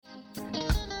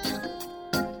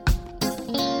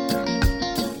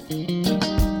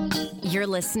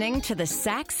listening to the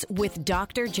Sex with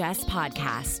Dr. Jess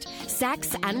podcast.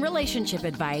 Sex and relationship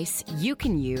advice you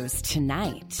can use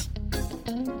tonight.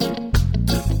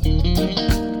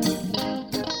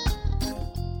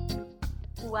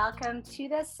 Welcome to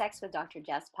the Sex with Dr.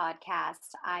 Jess podcast.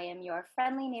 I am your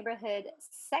friendly neighborhood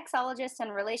sexologist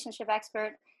and relationship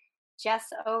expert, Jess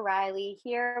O'Reilly,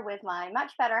 here with my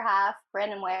much better half,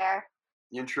 Brendan Ware.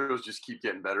 The intros just keep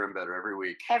getting better and better every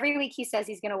week. Every week he says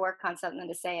he's going to work on something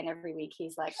to say, and every week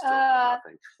he's like,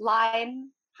 line.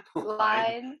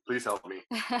 Please help me.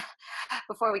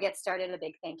 Before we get started, a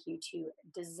big thank you to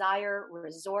Desire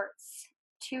Resorts.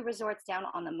 2 resorts down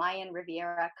on the Mayan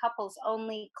Riviera, couples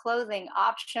only, clothing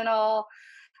optional.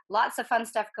 Lots of fun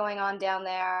stuff going on down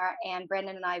there, and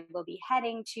Brendan and I will be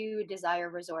heading to Desire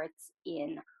Resorts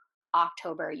in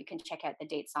October. You can check out the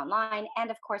dates online,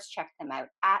 and of course check them out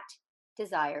at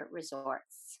Desire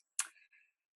Resorts.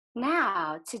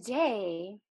 Now,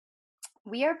 today,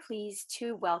 we are pleased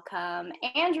to welcome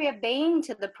Andrea Bain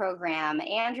to the program.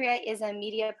 Andrea is a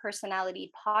media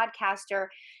personality podcaster.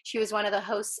 She was one of the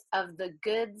hosts of The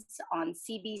Goods on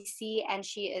CBC, and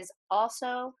she is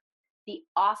also the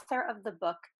author of the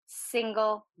book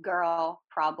Single Girl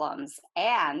Problems.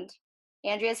 And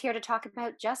Andrea's here to talk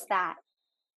about just that,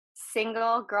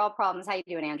 single girl problems. How you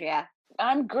doing, Andrea?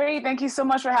 I'm great. Thank you so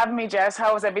much for having me, Jess.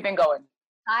 How is everything going?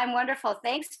 I'm wonderful.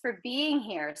 Thanks for being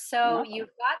here. So you've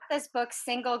got this book,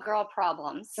 Single Girl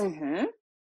Problems. Mm-hmm.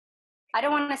 I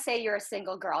don't want to say you're a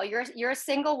single girl. You're a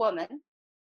single woman.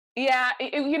 Yeah,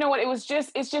 you know what? It's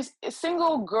just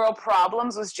Single Girl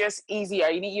Problems was just easier.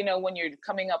 When you're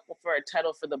coming up for a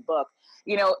title for the book,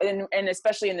 and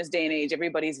especially in this day and age,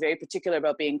 everybody's very particular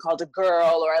about being called a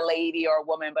girl or a lady or a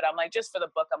woman. But I'm like, just for the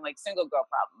book, I'm like, Single Girl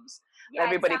Problems. Yeah,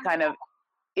 everybody it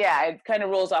kind of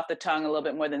rolls off the tongue a little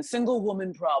bit more than Single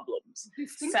Woman Problems.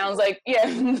 Sounds like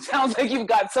you've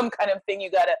got some kind of thing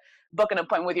you got to book an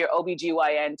appointment with your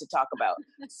OBGYN to talk about.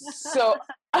 So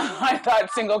I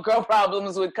thought Single Girl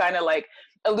Problems would kind of like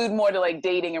allude more to like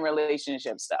dating and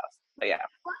relationship stuff. But yeah.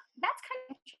 Well, that's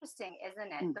kind of interesting,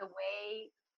 isn't it? The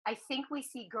way I think we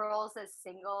see girls as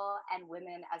single and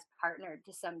women as partnered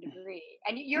to some degree.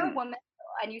 And you're a woman,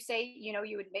 and you say, you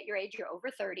admit your age, you're over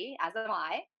 30, as am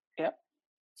I. Yep.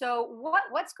 So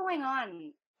what's going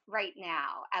on right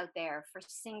now out there for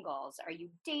singles? Are you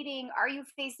dating? Are you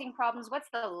facing problems? What's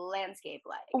the landscape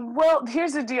like? Well,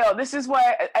 here's the deal. This is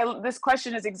why this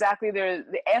question is exactly the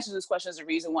answer to this question is the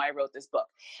reason why I wrote this book.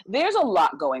 There's a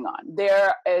lot going on.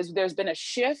 There's been a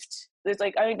shift. I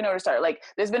don't even know where to start. Like,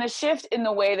 there's been a shift in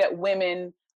the way that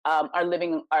women are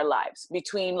living our lives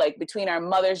between our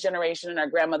mother's generation and our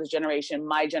grandmother's generation,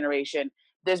 my generation.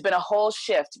 There's been a whole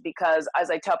shift because,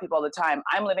 as I tell people all the time,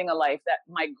 I'm living a life that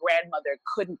my grandmother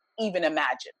couldn't even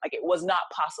imagine. Like, it was not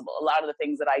possible. A lot of the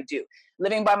things that I do,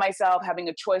 living by myself, having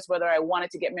a choice whether I wanted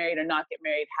to get married or not get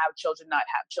married, have children, not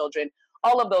have children,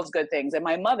 all of those good things. And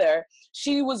my mother,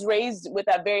 she was raised with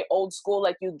that very old school,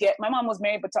 my mom was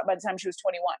married by the time she was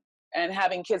 21 and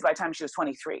having kids by the time she was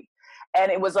 23.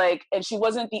 And it was and she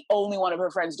wasn't the only one of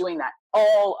her friends doing that.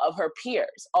 All of her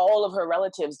peers, all of her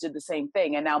relatives did the same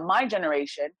thing. And now my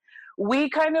generation, we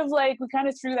kind of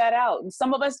threw that out. And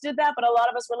some of us did that, but a lot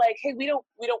of us were like, hey, we don't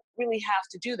really have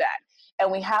to do that.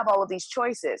 And we have all of these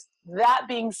choices. That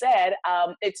being said,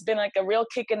 it's been like a real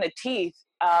kick in the teeth.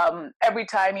 Every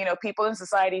time, people in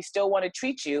society still want to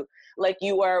treat you like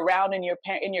you were around in your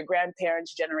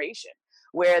grandparents' generation,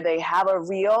 where they have a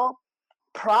real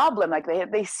problem, like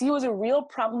they see it as a real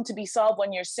problem to be solved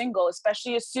when you're single,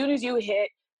 especially as soon as you hit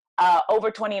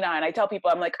over 29. I tell people,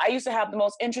 I'm like, I used to have the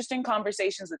most interesting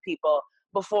conversations with people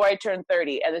before I turned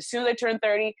 30. And as soon as I turned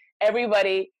 30,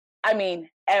 everybody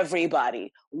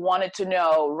wanted to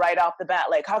know right off the bat,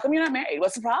 like, how come you're not married?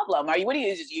 What's the problem? Are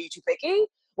you too picky?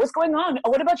 What's going on? Oh,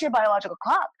 what about your biological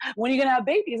clock? When are you going to have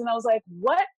babies? And I was like,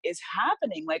 what is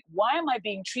happening? Like, why am I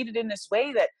being treated in this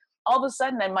way that all of a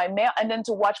sudden, and then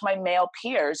to watch my male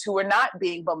peers who were not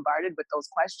being bombarded with those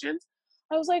questions,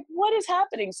 I was like, what is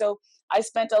happening? So I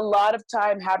spent a lot of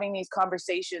time having these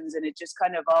conversations, and it just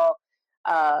kind of all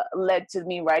led to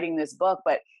me writing this book.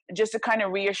 But just to kind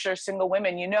of reassure single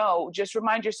women, just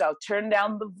remind yourself, turn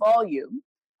down the volume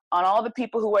on all the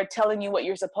people who are telling you what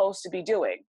you're supposed to be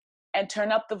doing, and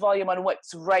turn up the volume on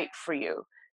what's right for you.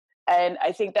 And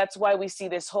I think that's why we see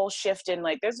this whole shift in,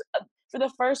 for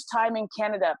the first time in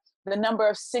Canada, the number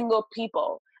of single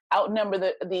people outnumber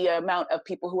the amount of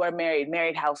people who are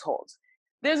married households.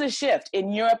 There's a shift.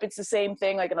 In Europe, it's the same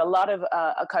thing, like in a lot of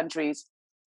countries,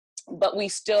 but we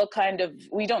still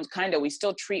we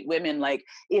still treat women like,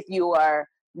 if you are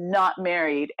not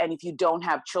married, and if you don't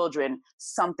have children,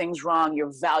 something's wrong.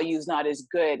 Your value's not as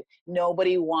good.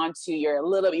 Nobody wants you.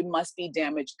 You must be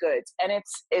damaged goods. And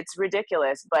it's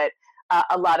ridiculous, but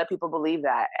a lot of people believe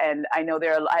that. And I know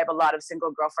I have a lot of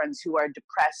single girlfriends who are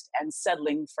depressed and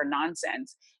settling for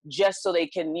nonsense just so they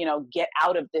can, get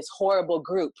out of this horrible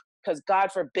group. Because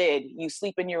God forbid you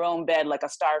sleep in your own bed like a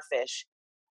starfish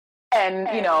and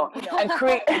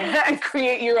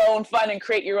create your own fun and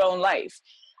create your own life.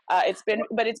 It's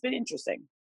been interesting.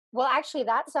 Well, actually,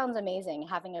 that sounds amazing,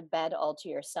 having a bed all to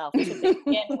yourself to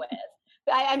begin with.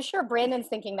 I'm sure Brandon's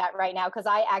thinking that right now, because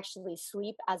I actually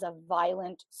sleep as a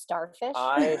violent starfish.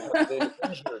 I have been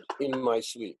injured in my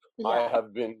sleep. Yeah.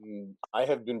 I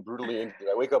have been brutally injured.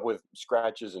 I wake up with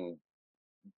scratches and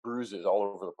bruises all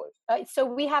over the place. So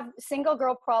we have single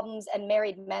girl problems and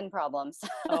married men problems.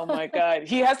 Oh my God.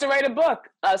 He has to write a book,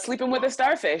 Sleeping with a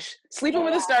Starfish. Sleeping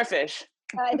with a Starfish.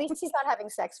 At least he's not having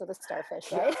sex with a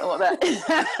starfish, right? Well, that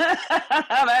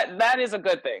is a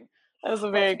good thing. That is a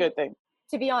very good thing.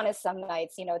 To be honest, some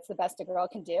nights, it's the best a girl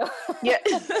can do. Yeah.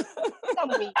 Some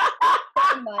weeks,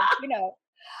 some months,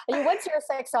 once you're a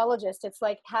sexologist, it's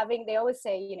like they always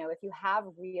say, if you have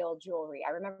real jewelry.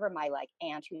 I remember my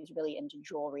aunt who's really into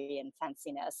jewelry and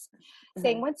fanciness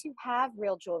saying, once you have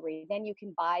real jewelry, then you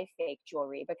can buy fake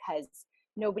jewelry because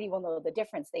nobody will know the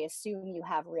difference. They assume you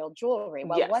have real jewelry.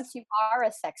 Well, once you are a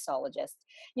sexologist,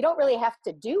 you don't really have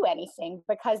to do anything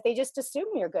because they just assume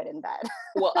you're good in bed.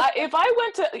 Well,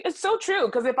 it's so true.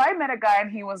 Because if I met a guy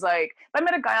and he was like, if I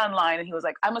met a guy online and he was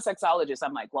like, I'm a sexologist,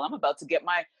 I'm like, well, I'm about to get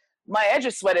my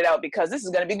edges sweated out because this is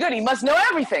going to be good. He must know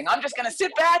everything. I'm just going to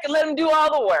sit back and let him do all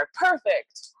the work.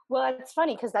 Perfect. Well, it's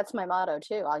funny because that's my motto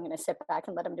too. I'm going to sit back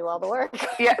and let him do all the work.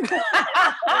 Yeah.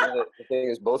 The thing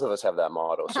is, both of us have that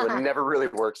motto, so it never really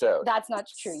works out. That's not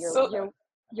true.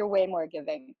 You're way more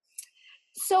giving.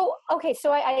 So, okay.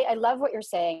 So I love what you're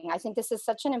saying. I think this is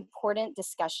such an important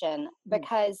discussion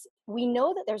because we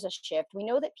know that there's a shift. We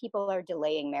know that people are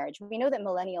delaying marriage. We know that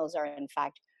millennials are in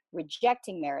fact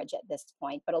rejecting marriage at this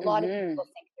point, but a lot of people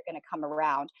think they're going to come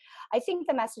around. I think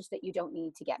the message that you don't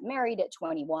need to get married at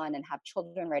 21 and have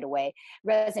children right away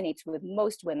resonates with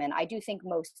most women. I do think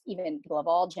most, even people of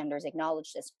all genders,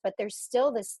 acknowledge this, but there's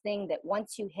still this thing that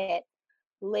once you hit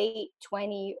late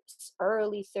 20s,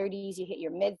 early 30s, you hit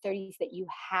your mid 30s, that you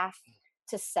have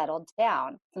to settle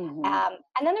down. And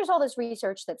then there's all this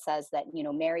research that says that,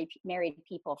 married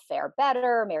people fare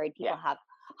better, married people have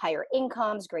higher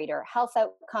incomes, greater health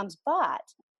outcomes. But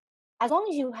as long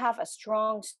as you have a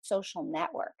strong social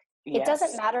network, it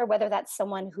doesn't matter whether that's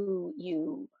someone who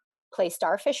you play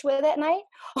starfish with at night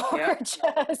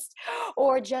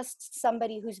or just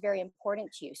somebody who's very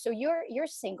important to you. So you're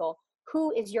single.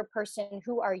 Who is your person?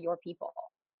 Who are your people?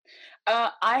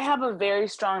 I have a very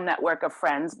strong network of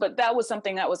friends, but that was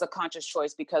something that was a conscious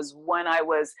choice because when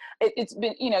it's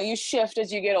been, you shift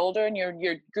as you get older and your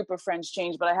group of friends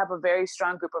change, but I have a very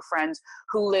strong group of friends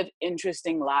who live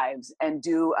interesting lives and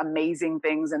do amazing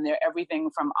things. And they're everything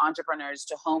from entrepreneurs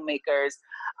to homemakers,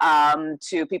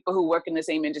 to people who work in the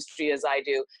same industry as I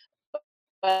do.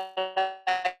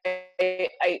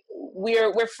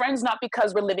 We're friends not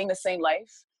because we're living the same life.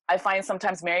 I find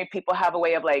sometimes married people have a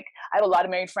way of I have a lot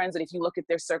of married friends that if you look at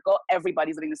their circle,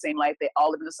 everybody's living the same life. They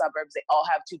all live in the suburbs. They all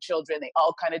have 2 children. They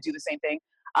all kind of do the same thing.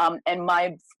 And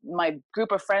my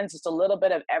group of friends, just a little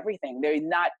bit of everything. We're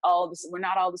not all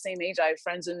the same age. I have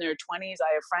friends in their 20s.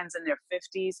 I have friends in their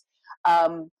 50s.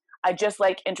 I just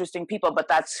like interesting people, but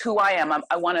that's who I am.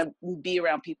 I want to be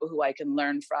around people who I can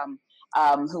learn from,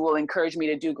 who will encourage me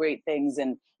to do great things.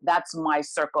 And that's my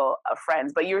circle of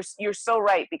friends. But you're so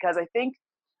right, because I think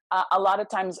a lot of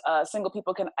times single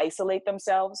people can isolate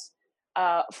themselves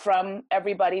from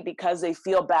everybody because they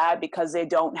feel bad because they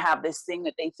don't have this thing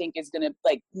that they think is going to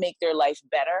make their life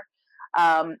better.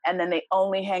 And then they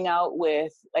only hang out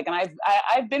with and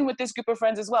I've been with this group of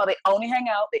friends as well. They only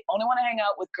want to hang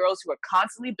out with girls who are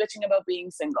constantly bitching about being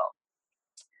single.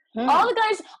 All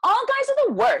guys are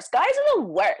the worst. Guys are the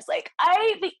worst.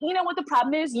 You know what the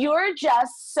problem is? You're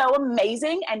just so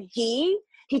amazing. And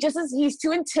he's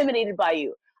too intimidated by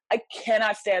you. I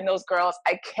cannot stand those girls.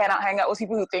 I cannot hang out with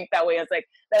people who think that way. It's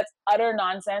that's utter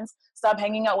nonsense. Stop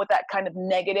hanging out with that kind of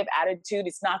negative attitude.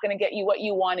 It's not going to get you what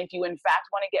you want. If you in fact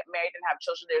want to get married and have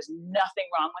children, there's nothing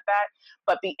wrong with that.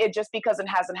 But just because it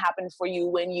hasn't happened for you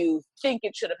when you think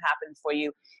it should have happened for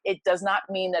you, it does not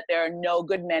mean that there are no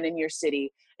good men in your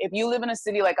city. If you live in a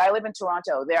city like I live in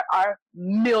Toronto, there are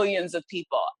millions of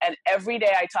people. And every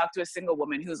day I talk to a single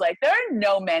woman who's like, there are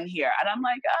no men here. And I'm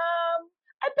like,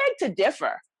 I beg to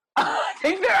differ. I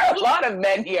think there are a lot of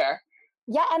men here.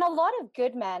 Yeah, and a lot of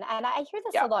good men, and I hear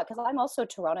this a lot because I'm also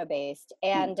Toronto based,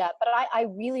 and but I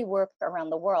really work around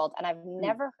the world, and I've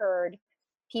never heard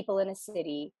people in a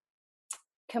city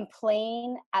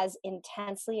complain as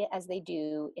intensely as they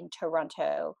do in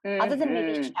Toronto, other than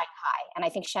maybe Shanghai. And I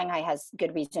think Shanghai has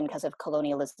good reason because of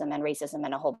colonialism and racism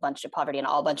and a whole bunch of poverty and a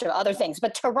whole bunch of other things.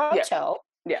 But Toronto,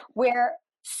 where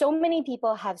so many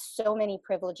people have so many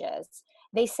privileges,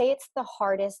 they say it's the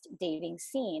hardest dating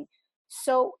scene.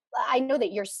 So I know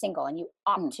that you're single and you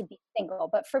opt to be single,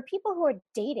 but for people who are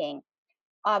dating,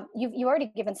 you've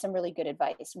already given some really good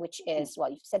advice, which is, well,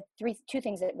 you've said two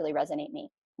things that really resonate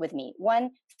with me.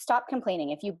 One, stop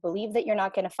complaining. If you believe that you're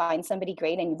not going to find somebody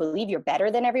great and you believe you're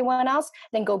better than everyone else,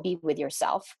 then go be with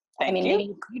yourself.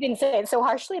 Maybe you didn't say it so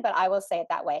harshly, but I will say it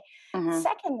that way.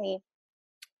 Secondly,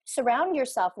 surround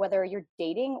yourself, whether you're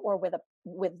dating or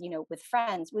with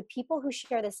friends, with people who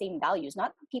share the same values,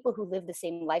 not people who live the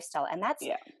same lifestyle. And that's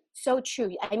so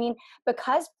true. I mean,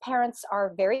 because parents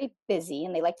are very busy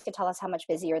and they like to tell us how much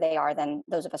busier they are than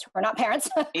those of us who are not parents.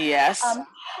 Yes.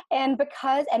 And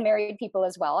married people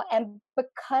as well. And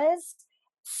because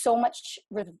so much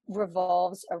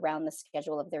revolves around the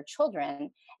schedule of their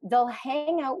children, they'll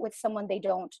hang out with someone they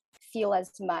don't feel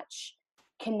as much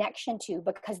connection to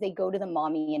because they go to the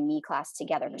mommy and me class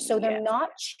together. So they're not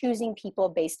choosing people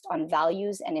based on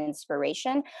values and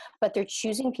inspiration, but they're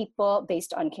choosing people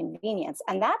based on convenience.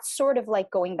 And that's sort of like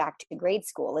going back to grade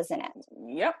school, isn't it?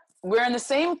 Yep. We're in the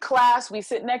same class. We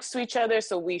sit next to each other,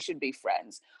 so we should be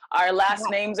friends. Our last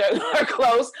names are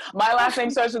close. My last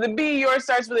name starts with a B, yours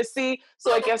starts with a C.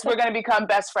 So I guess we're going to become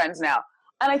best friends now.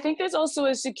 And I think there's also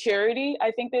a security.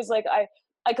 I think there's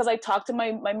because I talk to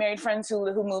my married friends who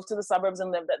moved to the suburbs and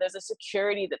live there, there's a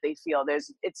security that they feel.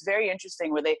 It's very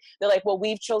interesting where they're like, well,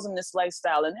 we've chosen this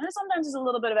lifestyle. And sometimes there's a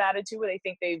little bit of attitude where they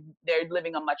think they're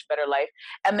living a much better life.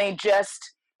 And they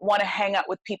just want to hang out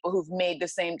with people who've made the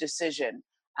same decision.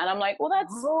 And I'm like,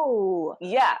 well,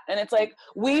 yeah. And it's like,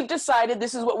 we've decided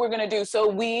this is what we're going to do. So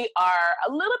we are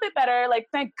a little bit better. Like,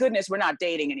 thank goodness we're not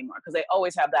dating anymore. Because they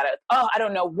always have that. Oh, I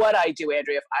don't know what I do,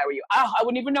 Andrea, if I were you. Oh, I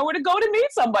wouldn't even know where to go to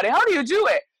meet somebody. How do you do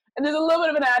it? And there's a little bit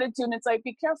of an attitude. And it's like,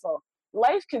 be careful.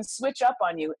 Life can switch up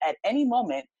on you at any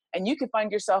moment. And you can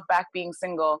find yourself back being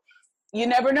single. You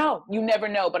never know.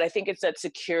 But I think it's that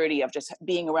security of just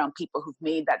being around people who've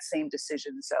made that same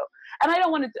decision. So, and I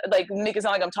don't want to make it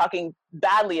sound like I'm talking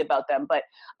badly about them, but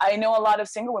I know a lot of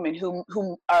single women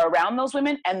who are around those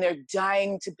women and they're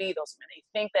dying to be those women. They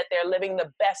think that they're living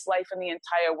the best life in the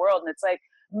entire world. And it's like,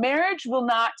 marriage will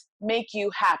not make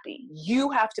you happy. You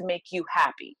have to make you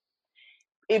happy.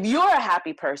 If you're a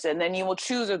happy person, then you will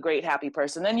choose a great happy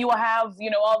person. Then you will have,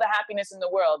 all the happiness in the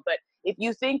world. But if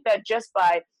you think that just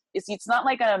by it's not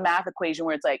like a math equation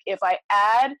where it's like, if I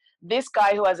add this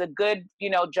guy who has a good,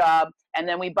 job, and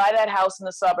then we buy that house in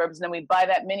the suburbs, and then we buy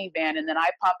that minivan, and then I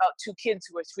pop out 2 kids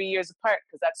who are 3 years apart,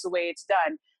 because that's the way it's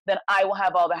done, then I will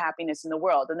have all the happiness in the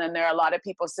world. And then there are a lot of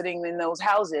people sitting in those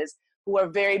houses who are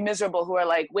very miserable, who are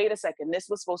like, wait a second, this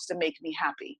was supposed to make me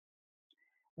happy.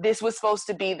 This was supposed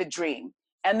to be the dream.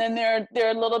 And then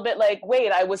they're a little bit like,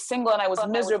 wait, I was single and I was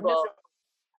miserable.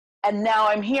 And now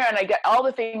I'm here and I get all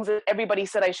the things that everybody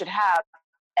said I should have.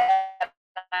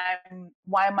 And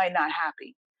why am I not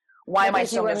happy? Why am I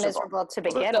so miserable to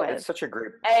begin with? It's such a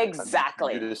great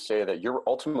exactly to say that you're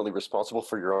ultimately responsible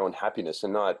for your own happiness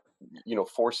and not,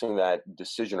 forcing that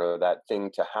decision or that thing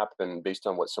to happen based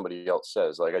on what somebody else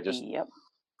says. Like I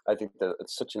think that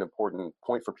it's such an important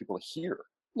point for people to hear.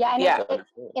 Yeah,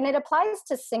 and it applies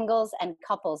to singles and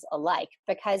couples alike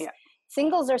because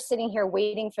singles are sitting here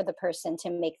waiting for the person to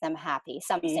make them happy,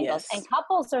 some singles, and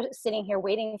couples are sitting here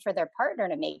waiting for their partner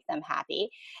to make them happy.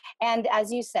 And as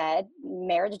you said,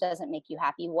 marriage doesn't make you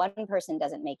happy. One person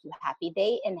doesn't make you happy.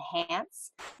 They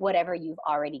enhance whatever you've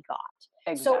already got.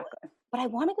 Exactly. So, but I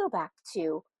want to go back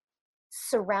to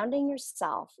surrounding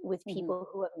yourself with people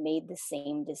who have made the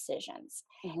same decisions.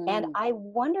 And I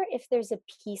wonder if there's a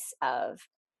piece of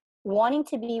wanting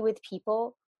to be with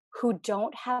people who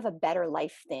don't have a better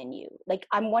life than you. Like,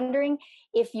 I'm wondering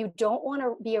if you don't want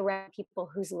to be around people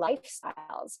whose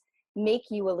lifestyles make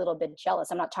you a little bit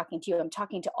jealous. I'm not talking to you, I'm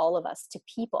talking to all of us, to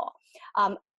people.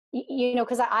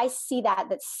 Because I see that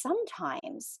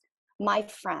sometimes my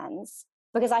friends,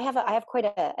 because I have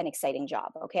quite an exciting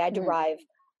job, okay? I derive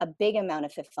a big amount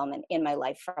of fulfillment in my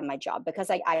life from my job because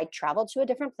I travel to a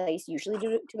different place, usually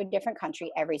to a different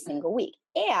country every single week.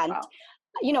 And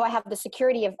I have the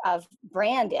security of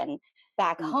Brandon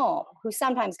back home, who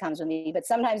sometimes comes with me, but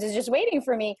sometimes is just waiting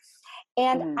for me.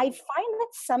 And I find that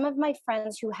some of my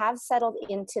friends who have settled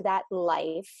into that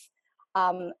life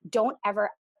don't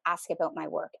ever ask about my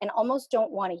work and almost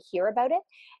don't want to hear about it.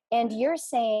 And you're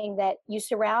saying that you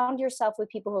surround yourself with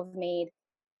people who have made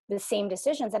the same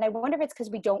decisions. And I wonder if it's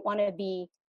because we don't want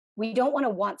to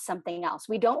want something else.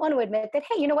 We don't want to admit that,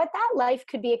 hey, you know what, that life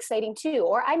could be exciting too,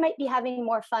 or I might be having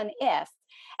more fun if.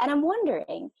 And I'm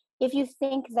wondering if you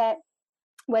think that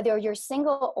whether you're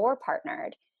single or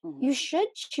partnered, you should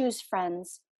choose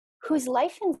friends whose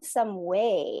life in some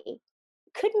way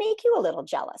could make you a little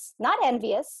jealous, not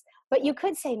envious, but you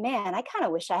could say, man, I kind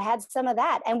of wish I had some of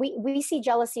that. And we see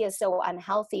jealousy as so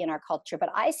unhealthy in our culture, but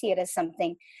I see it as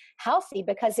something healthy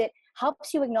because it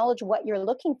helps you acknowledge what you're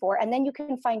looking for, and then you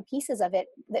can find pieces of it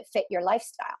that fit your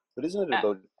lifestyle. But isn't it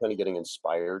about kind of getting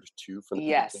inspired too from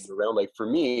the people around? Like for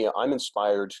me, I'm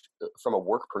inspired from a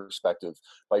work perspective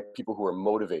by people who are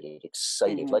motivated,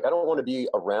 excited. Like I don't want to be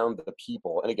around the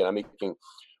people, and again, I'm making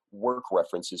work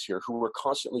references here, who are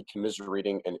constantly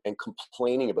commiserating and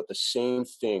complaining about the same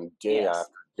thing day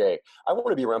after day. I want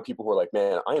to be around people who are like,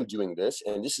 man, I am doing this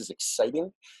and this is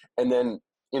exciting. And then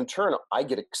in turn, I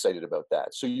get excited about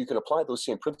that. So you can apply those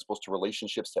same principles to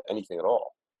relationships, to anything at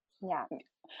all. Yeah.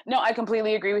 No, I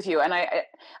completely agree with you. And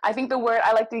I think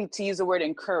I like to use the word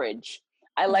encourage.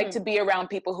 I like to be around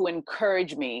people who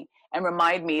encourage me and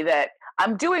remind me that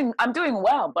I'm doing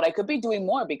well, but I could be doing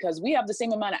more because we have the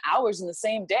same amount of hours in the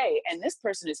same day. And this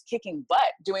person is kicking butt,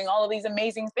 doing all of these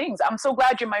amazing things. I'm so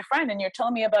glad you're my friend and you're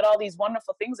telling me about all these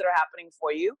wonderful things that are happening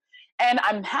for you. And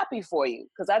I'm happy for you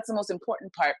because that's the most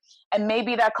important part. And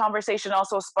maybe that conversation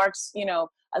also sparks,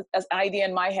 an idea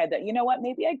in my head that, you know what,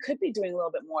 maybe I could be doing a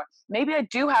little bit more. Maybe I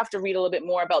do have to read a little bit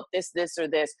more about this, or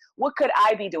this. What could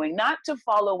I be doing? Not to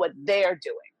follow what they're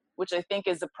doing, which I think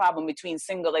is the problem between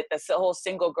single, like the whole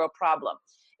single girl problem,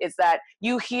 is that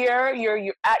you hear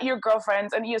you're at your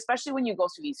girlfriend's, and especially when you go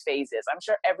through these phases, I'm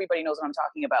sure everybody knows what I'm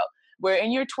talking about, where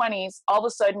in your 20s, all of a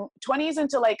sudden, 20s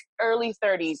into like early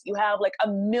 30s, you have like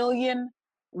 1 million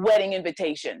wedding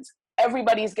invitations.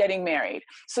 Everybody's getting married.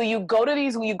 So you go to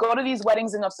these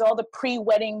weddings and it's all the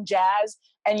pre-wedding jazz,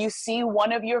 and you see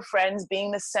one of your friends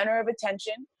being the center of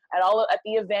attention at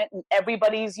the event, and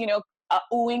everybody's,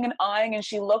 oohing and eyeing, and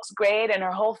she looks great, and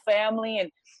her whole family,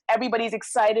 and everybody's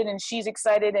excited, and she's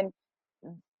excited, and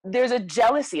there's a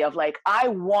jealousy of like, I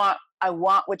want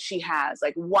what she has.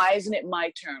 Like, why isn't it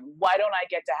my turn? Why don't I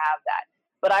get to have that?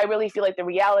 But I really feel like the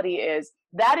reality is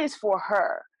that is for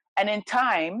her. And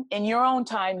in your own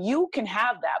time, you can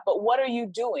have that. But what are you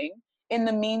doing in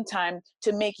the meantime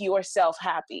to make yourself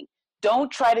happy?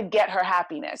 Don't try to get her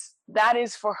happiness. That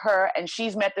is for her, and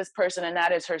she's met this person, and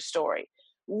that is her story.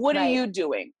 What are you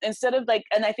doing? Instead of like,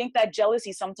 and I think that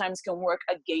jealousy sometimes can work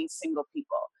against single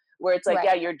people, where it's like,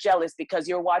 yeah, you're jealous because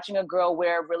you're watching a girl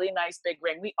wear a really nice big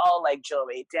ring. We all like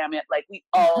jewelry, damn it. Like we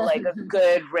all like a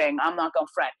good ring. I'm not gonna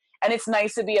front. And it's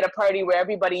nice to be at a party where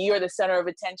you're the center of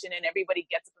attention and everybody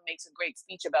gets up and makes a great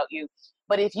speech about you.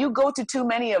 But if you go to too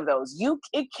many of those,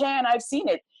 I've seen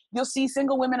it. You'll see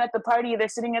single women at the party, they're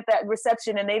sitting at that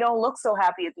reception and they don't look so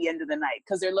happy at the end of the night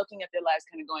because they're looking at their lives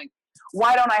kind of going,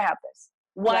 why don't I have this?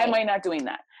 Why am I not doing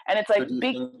that? And it's like,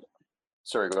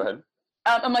 sorry, go ahead.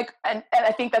 I'm like, and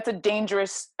I think it's a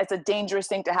dangerous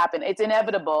thing to happen. It's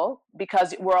inevitable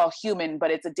because we're all human,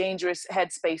 but it's a dangerous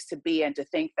headspace to be in, to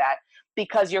think that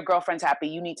because your girlfriend's happy,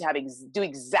 you need to do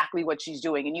exactly what she's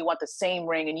doing, and you want the same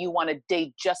ring, and you want to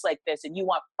date just like this, and you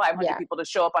want 500 people to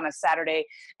show up on a Saturday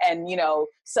and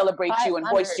celebrate you and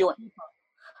hoist you.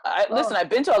 Listen, I've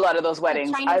been to a lot of those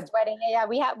weddings. Chinese wedding,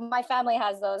 my family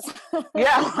has those.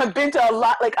 Yeah, I've been to a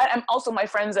lot. Like, I'm also, my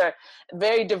friends are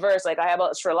very diverse. Like, I have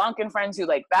a Sri Lankan friends who,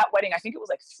 like, that wedding, I think it was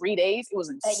like 3 days. It was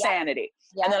insanity.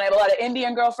 Yeah. And then I have a lot of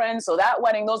Indian girlfriends. So that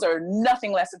wedding, those are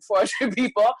nothing less than 400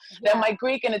 people. Yeah. Then my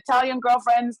Greek and Italian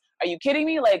girlfriends. Are you kidding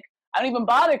me? Like, I don't even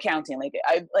bother counting.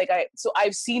 So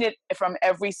I've seen it from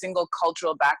every single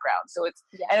cultural background. So it's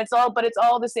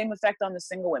all the same effect on the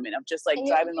single women of just like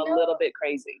driving a little bit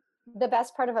crazy. The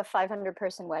best part of a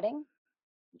 500-person wedding?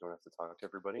 You don't have to talk to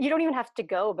everybody. You don't even have to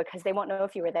go because they won't know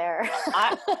if you were there.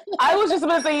 I was just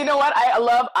about to say, you know what?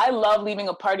 I love leaving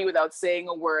a party without saying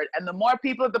a word. And the more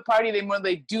people at the party, the more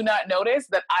they do not notice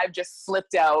that I've just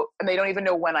slipped out and they don't even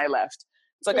know when I left.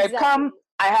 It's like, I've come,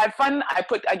 I had fun.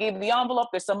 I gave the envelope.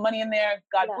 There's some money in there.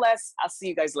 God bless. I'll see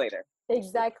you guys later.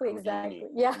 Exactly.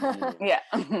 Yeah. Yeah.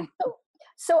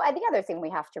 So the other thing we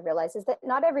have to realize is that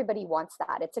not everybody wants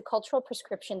that. It's a cultural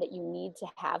prescription that you need to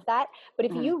have that. But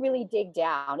if you really dig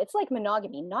down, it's like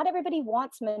monogamy. Not everybody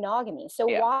wants monogamy. So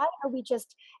why are we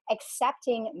just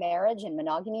accepting marriage and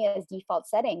monogamy as default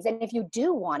settings? And if you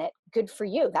do want it, good for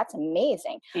you. That's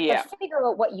amazing. Yeah. But figure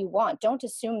out what you want. Don't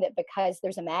assume that because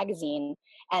there's a magazine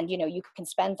and, you know, you can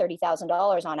spend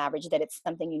 $30,000 on average that it's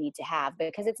something you need to have,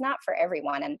 because it's not for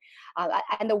everyone.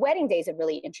 And the wedding day is a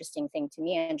really interesting thing to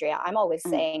me, Andrea. I'm always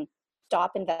saying,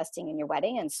 stop investing in your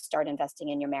wedding and start investing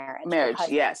in your marriage.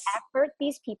 Yes. The effort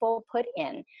these people put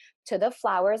in to the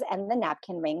flowers and the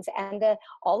napkin rings and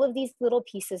all of these little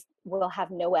pieces will have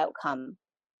no outcome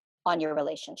on your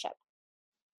relationship.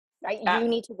 Right? You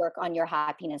need to work on your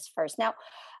happiness first. Now,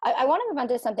 I want to move on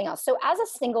to something else. So as a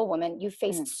single woman, you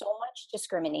faced so much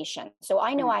discrimination. So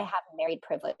I know I have married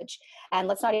privilege, and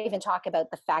let's not even talk about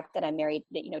the fact that I'm married,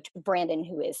 you know, to Brandon,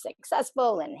 who is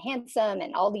successful and handsome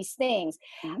and all these things.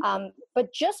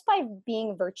 But just by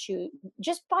virtue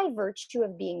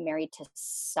of being married to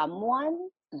someone,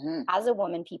 as a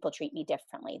woman, people treat me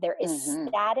differently. There is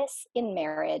status in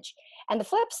marriage. And the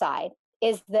flip side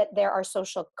is that there are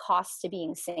social costs to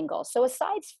being single. So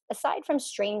aside from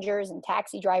strangers and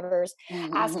taxi drivers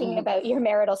asking about your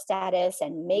marital status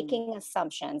and making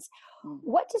assumptions,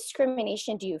 what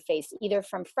discrimination do you face, either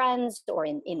from friends or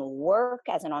in work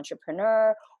as an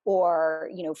entrepreneur, or,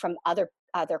 you know, from other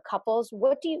couples?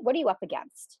 What are you up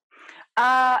against?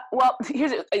 Well,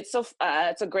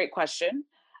 it's a great question.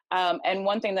 And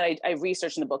one thing that I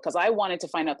researched in the book, because I wanted to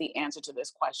find out the answer to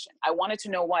this question. I wanted to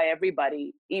know why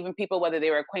everybody, even people, whether they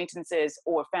were acquaintances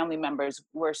or family members,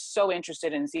 were so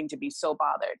interested and seemed to be so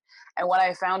bothered. And what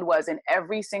I found was, in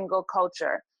every single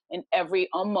culture, in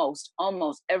almost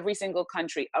every single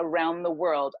country around the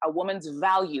world, a woman's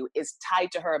value is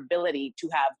tied to her ability to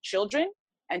have children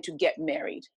and to get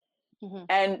married.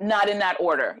 And not in that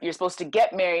order. You're supposed to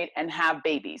get married and have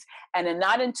babies. And then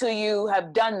not until you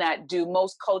have done that do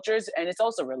most cultures, and it's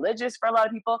also religious for a lot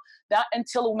of people, not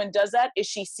until a woman does that is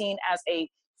she seen as a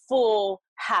full,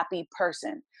 happy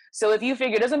person. So if you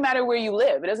figure, it doesn't matter where you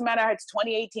live, it doesn't matter if it's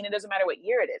 2018, it doesn't matter what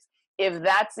year it is. If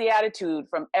that's the attitude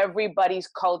from everybody's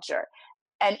culture,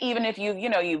 and even if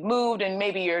you've moved and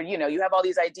maybe you have all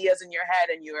these ideas in your head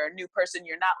and you're a new person,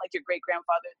 you're not like your great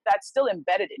grandfather, that's still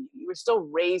embedded in you. You were still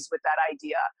raised with that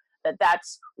idea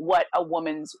that's what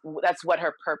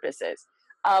her purpose is.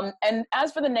 And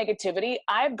as for the negativity,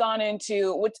 I've gone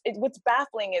into what's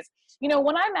baffling is,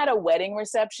 when I'm at a wedding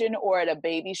reception or at a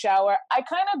baby shower, I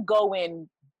kind of go in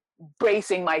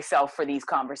bracing myself for these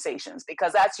conversations,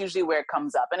 because that's usually where it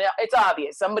comes up. And it's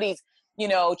obvious. Somebody's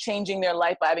changing their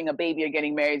life by having a baby or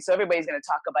getting married. So everybody's going to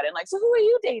talk about it. And like, so who are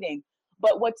you dating?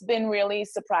 But what's been really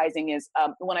surprising is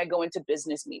when I go into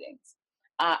business meetings.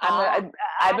 I've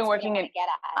been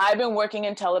working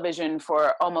in television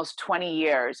for almost 20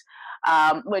 years,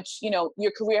 which,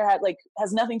 your career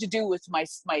has nothing to do with my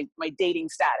dating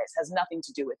status, has nothing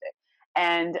to do with it.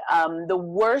 And the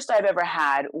worst I've ever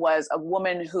had was a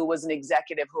woman who was an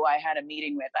executive who I had a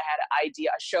meeting with. I had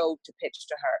a show to pitch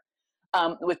to her.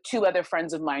 With two other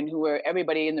friends of mine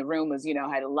everybody in the room was,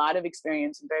 had a lot of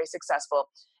experience and very successful.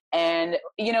 And,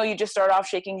 you just start off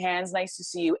shaking hands, nice to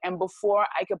see you. And before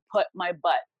I could put my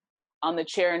butt on the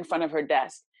chair in front of her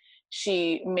desk,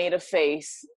 she made a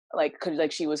face like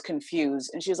she was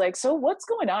confused. And she was like, so what's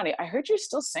going on? I heard you're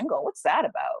still single. What's that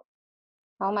about?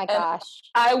 Oh my gosh.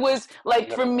 I was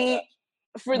like, for me,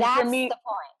 that's the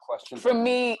point. For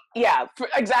me, yeah,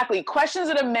 exactly. Questions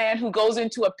that a man who goes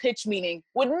into a pitch meeting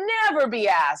would never be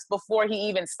asked before he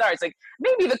even starts. Like,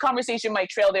 maybe the conversation might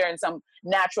trail there in some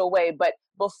natural way, but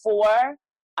before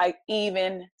I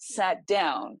even sat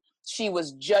down, she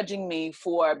was judging me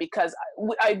because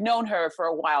I've known her for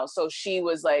a while. So she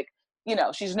was like,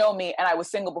 she's known me and I was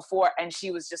single before. And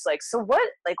she was just like, so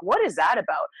what is that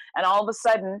about? And all of a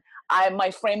sudden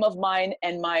my frame of mind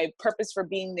and my purpose for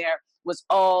being there was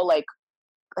all like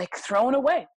thrown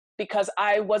away because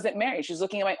I wasn't married. She was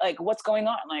looking at me like, what's going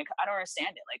on? Like, I don't understand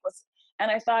it. And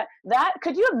I thought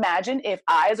could you imagine if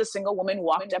I, as a single woman,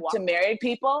 walked up to married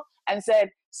people and said,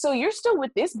 so you're still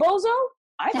with this bozo?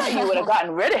 I thought you would have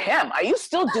gotten rid of him. Are you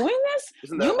still doing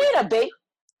this? You made a baby.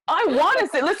 I want to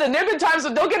say, listen, there have been times,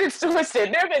 so don't get it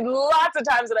twisted. There have been lots of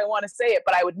times that I want to say it,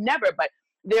 but I would never. But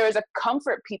there is a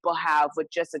comfort people have with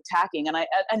just attacking. And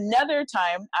another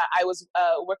time I was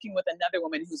working with another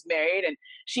woman who's married, and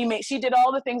she did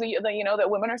all the things that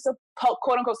women are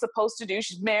quote unquote supposed to do.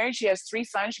 She's married. She has 3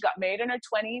 sons. She got married in her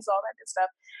 20s, all that good stuff.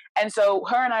 And so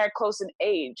her and I are close in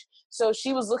age. So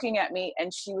she was looking at me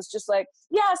and she was just like,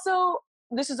 yeah, so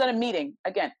this is at a meeting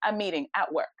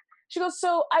at work. She goes,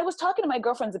 so I was talking to my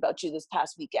girlfriends about you this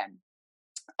past weekend.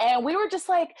 And we were just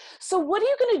like, so what are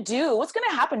you going to do? What's going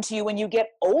to happen to you when you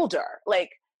get older?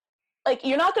 Like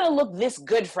you're not going to look this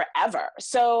good forever.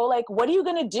 So what are you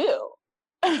going to do?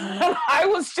 I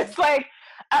was just like,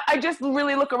 I just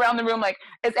really look around the room like,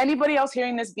 is anybody else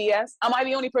hearing this BS? Am I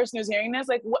the only person who's hearing this?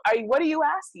 Like, what are you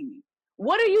asking me?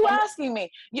 What are you asking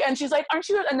me? Yeah, and she's like, aren't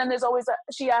you? And then there's always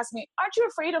she asked me, aren't you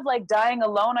afraid of like dying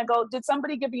alone? I go, did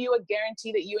somebody give you a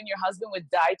guarantee that you and your husband would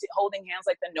die holding hands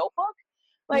like The Notebook?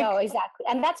 Like, no, exactly.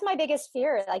 And that's my biggest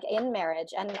fear, like in marriage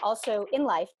and also in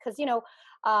life, because, you know,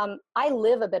 I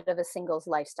live a bit of a singles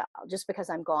lifestyle just because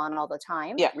I'm gone all the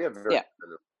time. Yeah. We have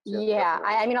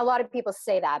I mean, a lot of people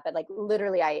say that, but like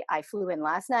literally I flew in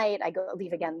last night. I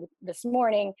leave again this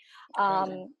morning.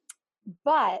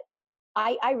 But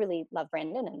I really love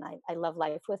Brandon, and I love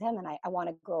life with him, and I want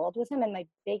to grow old with him. And my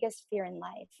biggest fear in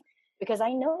life, because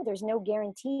I know there's no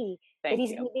guarantee that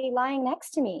he's going to be lying next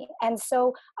to me. And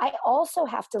so I also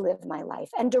have to live my life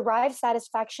and derive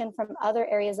satisfaction from other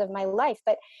areas of my life.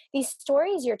 But these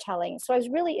stories you're telling, so I was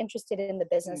really interested in the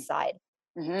business side.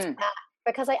 Mm-hmm.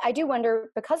 Because I do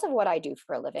wonder, because of what I do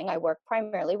for a living, I work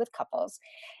primarily with couples.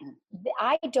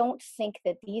 I don't think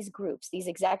that these groups, these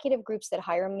executive groups that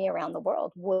hire me around the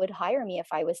world would hire me if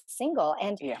I was single.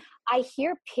 And I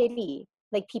hear pity,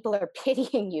 like people are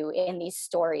pitying you in these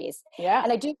stories. Yeah.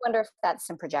 And I do wonder if that's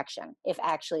some projection, if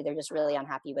actually they're just really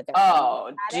unhappy with their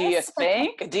do you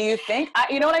think?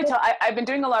 You know what I've been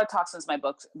doing a lot of talks since my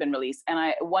book's been released.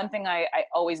 And one thing I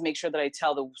always make sure that I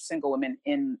tell the single women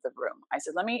in the room, I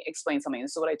said, let me explain something.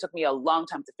 This is what it took me a long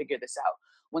time to figure this out.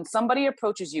 When somebody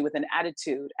approaches you with an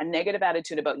attitude, a negative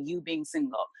attitude about you being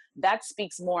single, that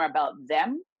speaks more about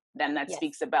them than that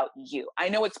speaks about you. I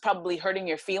know it's probably hurting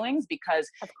your feelings because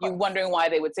you're wondering why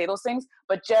they would say those things,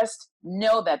 but just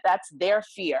know that that's their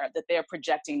fear that they're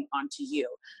projecting onto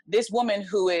you. This woman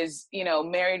who is, you know,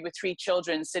 married with 3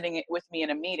 children sitting with me in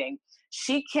a meeting,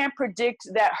 she can't predict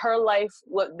that her life,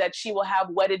 that she will have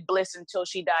wedded bliss until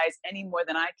she dies any more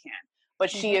than I can. But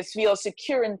she feels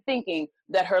secure in thinking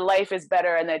that her life is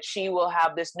better and that she will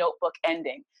have this Notebook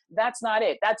ending. That's not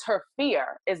it. That's her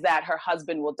fear, is that her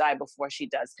husband will die before she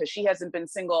does, because she hasn't been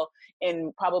single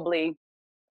in probably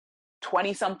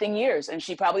 20 something years. And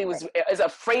she probably is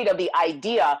afraid of the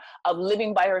idea of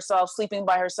living by herself, sleeping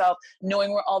by herself,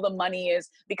 knowing where all the money is.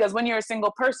 Because when you're a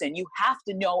single person, you have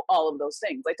to know all of those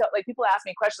things. Like people ask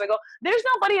me questions, I go, there's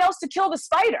nobody else to kill the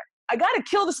spider. I got to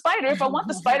kill the spider if I want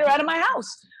the spider out of my house.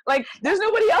 Like, there's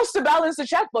nobody else to balance the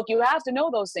checkbook. You have to know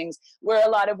those things. Where a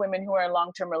lot of women who are in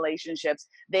long-term relationships,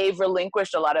 they've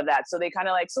relinquished a lot of that. So they kind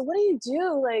of like, so what do you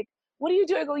do? Like, what do you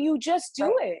do? I go, you just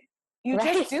do it. You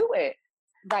just do it.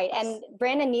 Right. And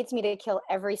Brandon needs me to kill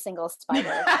every single spider. So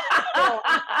if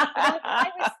I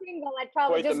was single, I'd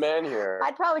probably the man here.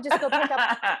 I'd probably just go pick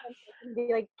up and be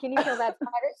like, can you kill that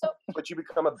spider? So, but you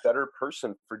become a better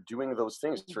person for doing those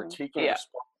things, for taking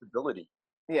responsibility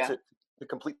to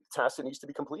complete the task that needs to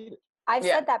be completed. I've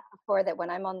said that before, that when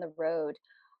I'm on the road,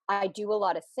 I do a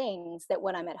lot of things that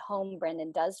when I'm at home,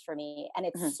 Brandon does for me. And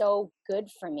it's so good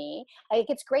for me. Like,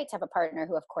 it's great to have a partner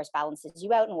who, of course, balances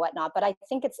you out and whatnot. But I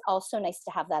think it's also nice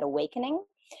to have that awakening.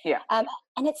 Yeah. And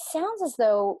it sounds as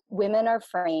though women are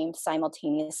framed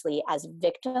simultaneously as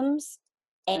victims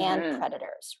and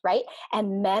predators, right?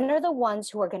 And men are the ones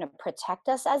who are going to protect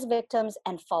us as victims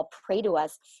and fall prey to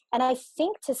us. And I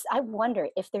think I wonder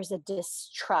if there's a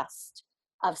distrust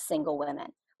of single women.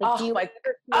 Like, do you ever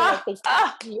feel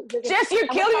like Jess, you're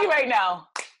killing me right now.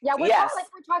 Yeah, we're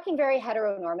talking very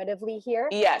heteronormatively here.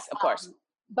 Yes, of course.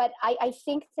 But I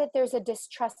think that there's a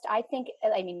distrust. I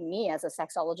mean, me as a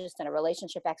sexologist and a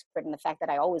relationship expert, and the fact that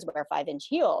I always wear 5-inch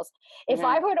heels, if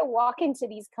I were to walk into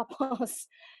these couples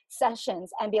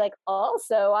sessions and be like,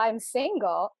 also, I'm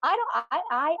single,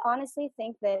 I honestly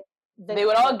think that they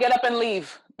would all get up and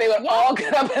leave. They would all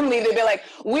get up and leave. They'd be like,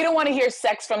 we don't want to hear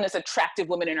sex from this attractive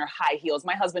woman in her high heels.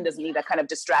 My husband doesn't need that kind of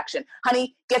distraction.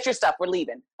 Honey, get your stuff. We're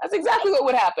leaving. That's exactly what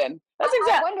would happen. That's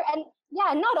exactly. I wonder,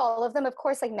 and not all of them, of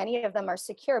course, like many of them are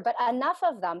secure, but enough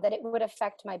of them that it would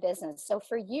affect my business. So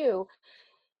for you,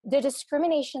 the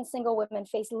discrimination single women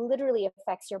face literally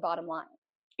affects your bottom line.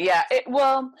 Yeah.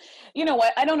 Well, you know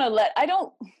what?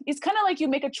 It's kind of like you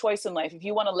make a choice in life if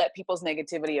you want to let people's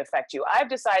negativity affect you. I've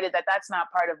decided that that's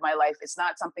not part of my life. It's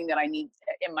not something that I need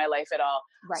in my life at all.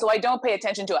 Right. So I don't pay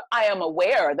attention to it. I am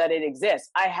aware that it exists.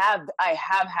 I have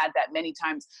had that many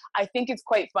times. I think it's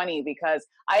quite funny because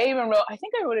I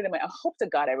wrote it in I hope to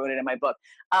God I wrote it in my book,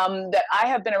 that I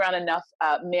have been around enough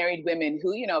married women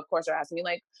who, you know, of course are asking me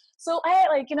like, so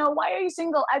why are you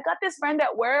single? I've got this friend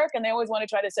at work and they always want to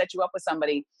try to set you up with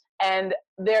somebody. And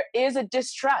there is a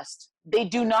distrust. They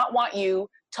do not want you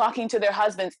talking to their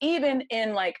husbands, even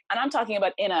in and I'm talking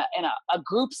about in a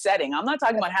group setting. I'm not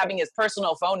talking about having his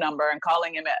personal phone number and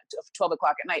calling him at 12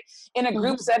 o'clock at night. In a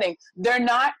group setting, they're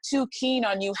not too keen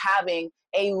on you having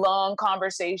a long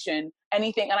conversation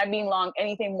anything, and I mean long,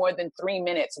 anything more than 3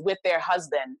 minutes with their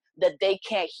husband that they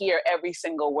can't hear every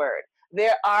single word.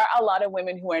 There are a lot of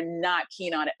women who are not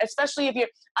keen on it, especially if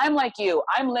I'm like you,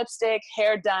 I'm lipstick,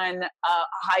 hair done,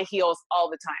 high heels all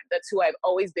the time. That's who I've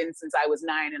always been since I was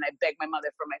 9, and I begged my mother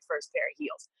for my first pair of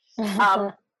heels.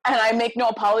 And I make no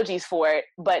apologies for it,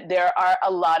 but there are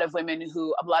a lot of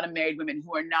married women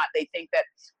who are not. They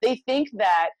think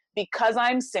that because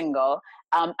I'm single,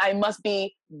 I must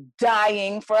be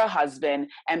dying for a husband.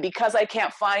 And because I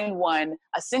can't find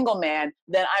a single man,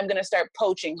 then I'm going to start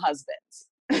poaching husbands.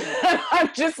 I'm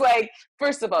just like,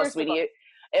 first of all, sweetie,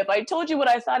 if I told you what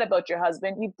I thought about your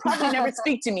husband, you'd probably never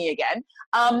speak to me again.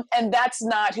 And that's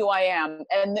not who I am.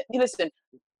 And listen,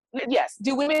 yes,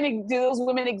 do those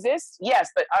women exist? Yes,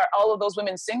 but are all of those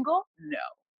women single? No.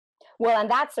 Well, and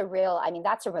that's a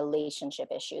relationship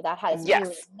issue. That has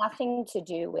really nothing to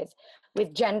do with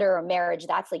gender or marriage.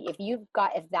 That's like, if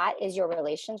that is your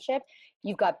relationship,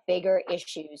 you've got bigger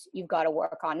issues you've got to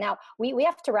work on. Now, we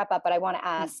have to wrap up, but I want to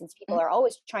ask, since people are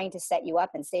always trying to set you up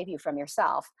and save you from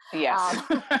yourself. Yes.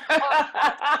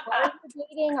 Are you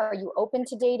dating? Are you open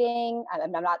to dating?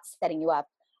 I'm not setting you up.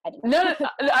 No,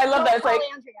 I love that. It's like,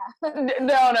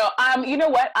 no. You know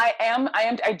what?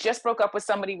 I just broke up with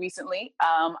somebody recently,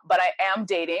 but I am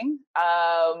dating.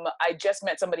 I just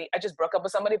broke up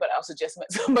with somebody, but I also just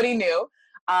met somebody new.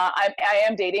 I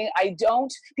am dating.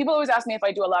 People always ask me if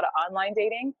I do a lot of online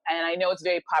dating, and I know it's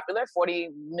very popular. I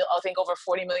think over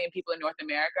 40 million people in North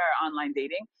America are online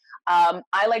dating.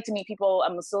 I like to meet people.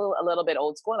 I'm still a little bit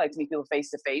old school. I like to meet people face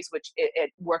to face, which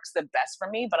it works the best for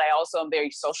me, but I also am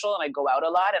very social and I go out a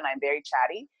lot and I'm very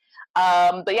chatty.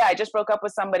 But yeah, I just broke up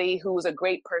with somebody who was a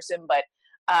great person, but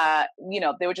there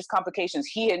were just complications.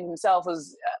 He himself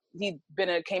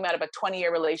came out of a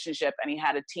 20-year relationship and he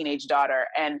had a teenage daughter.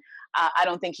 And I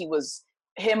don't think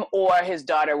him or his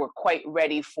daughter were quite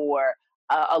ready for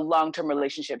a long-term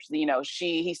relationship.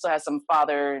 He still has some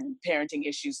father and parenting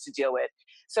issues to deal with.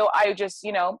 So I just,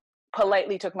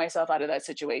 politely took myself out of that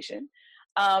situation.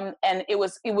 And it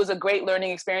was a great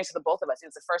learning experience for the both of us. It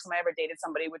was the first time I ever dated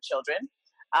somebody with children,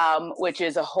 which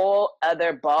is a whole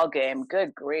other ball game.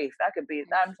 Good grief. That could be,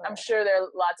 I'm sure there are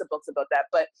lots of books about that,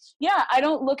 but yeah, I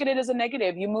don't look at it as a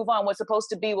negative. You move on. What's supposed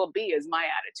to be will be is my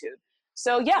attitude.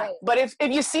 So yeah, right. But if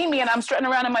you see me and I'm strutting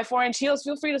around in my 4-inch heels,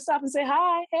 feel free to stop and say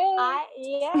hi. Hey.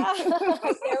 Yeah,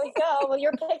 there we go. Well,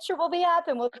 your picture will be up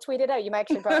and we'll tweet it out. You might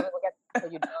actually probably will get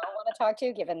people you don't want to talk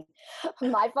to, given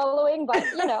my following, but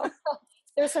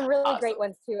there's some really great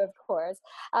ones too, of course.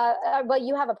 Well,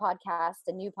 you have a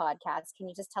new podcast. Can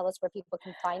you just tell us where people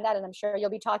can find that? And I'm sure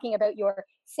you'll be talking about your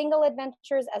single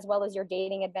adventures as well as your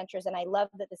dating adventures. And I love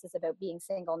that this is about being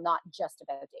single, not just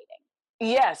about dating.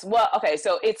 Yes. Well, okay.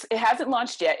 So it hasn't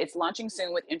launched yet. It's launching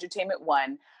soon with Entertainment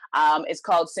One. It's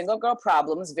called Single Girl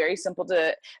Problems. Very simple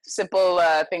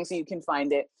things so you can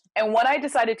find it. And what I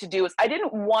decided to do is I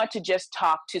didn't want to just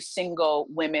talk to single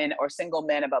women or single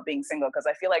men about being single, because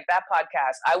I feel like that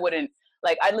podcast, I'd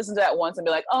listen to that once and be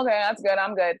like, okay, that's good.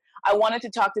 I'm good. I wanted to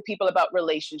talk to people about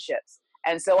relationships.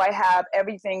 And so I have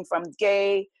everything from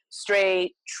gay,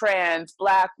 straight, trans,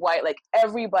 black, white, like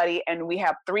everybody. And we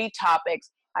have 3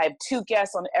 topics. I have 2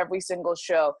 guests on every single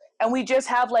show. And we just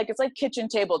have it's like kitchen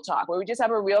table talk, where we just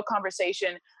have a real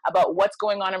conversation about what's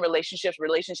going on in relationships,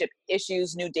 relationship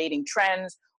issues, new dating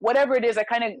trends, whatever it is. I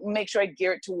kind of make sure I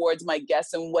gear it towards my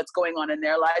guests and what's going on in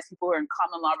their lives. People who are in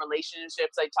common law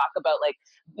relationships. I talk about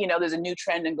there's a new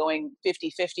trend in going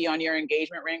 50-50 on your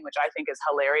engagement ring, which I think is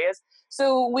hilarious.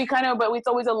 So but it's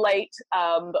always a light,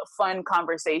 fun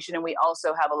conversation. And we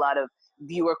also have a lot of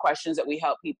viewer questions that we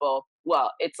help people.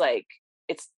 Well,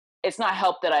 it's not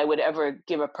help that I would ever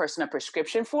give a person a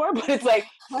prescription for, but it's like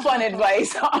fun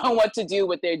advice on what to do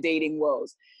with their dating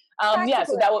woes.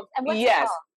 So that will, yes.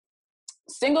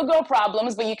 Single Girl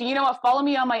Problems, but you can, follow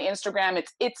me on my Instagram.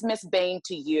 It's Miss Bain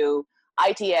to you,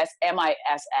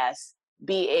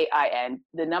 ITSMISSBAIN,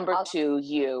 the number 2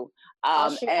 you.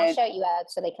 I'll shout you out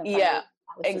so they can find you.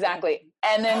 Exactly.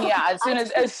 And then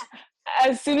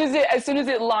as soon as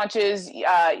it launches,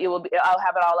 I'll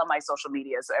have it all on my social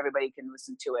media so everybody can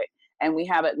listen to it. And we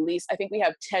have I think we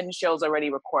have 10 shows already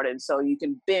recorded, so you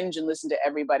can binge and listen to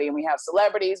everybody. And we have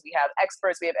celebrities, we have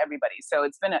experts, we have everybody. So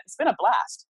it's been a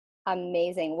blast.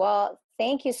 Amazing. Well,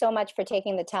 thank you so much for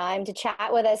taking the time to chat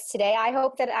with us today. I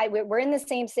hope that we're in the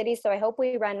same city, so I hope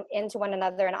we run into one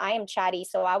another. And I am chatty,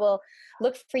 so I will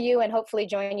look for you and hopefully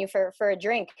join you for a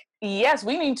drink. Yes,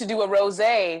 we need to do a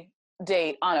rosé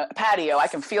date on a patio. I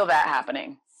can feel that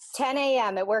happening. 10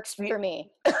 a.m. It works for me.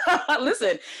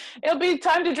 Listen, it'll be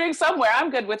time to drink somewhere.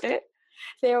 I'm good with it.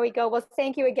 There we go. Well,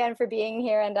 thank you again for being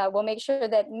here. And we'll make sure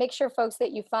folks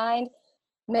that you find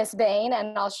Miss Bain,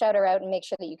 and I'll shout her out and make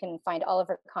sure that you can find all of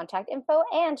her contact info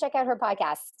and check out her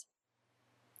podcast.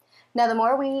 Now, the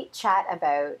more we chat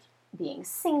about being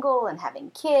single and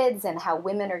having kids and how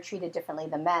women are treated differently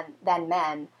than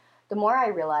men, the more I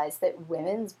realize that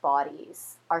women's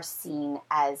bodies are seen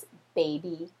as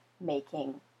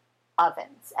baby-making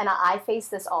ovens. And I face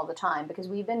this all the time because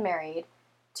we've been married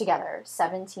together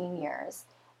 17 years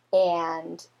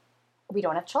and we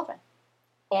don't have children.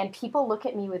 And people look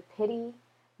at me with pity.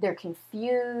 They're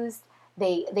confused.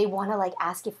 They want to like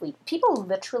ask if people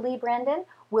literally, Brandon,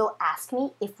 will ask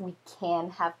me if we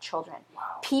can have children.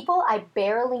 Wow. People I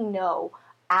barely know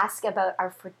ask about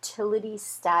our fertility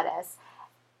status.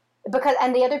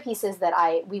 And the other piece is that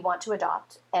we want to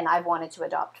adopt, and I've wanted to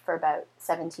adopt for about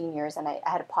 17 years, and I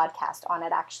had a podcast on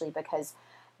it actually because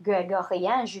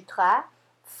Grégorien Jutras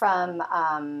from,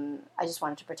 I just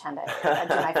wanted to pretend I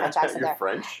do my French accent there.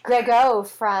 French? Grégo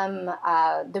from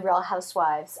The Real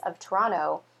Housewives of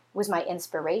Toronto was my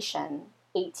inspiration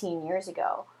 18 years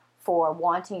ago for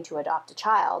wanting to adopt a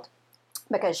child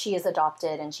because she is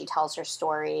adopted and she tells her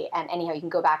story. And anyhow, you can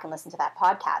go back and listen to that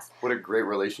podcast. What a great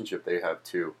relationship they have,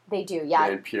 too. They do, yeah.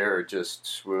 And Pierre just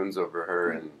swoons over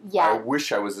her, and yeah. I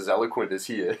wish I was as eloquent as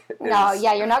he is. No,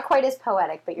 yeah, you're not quite as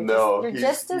poetic, but you're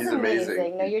just as he's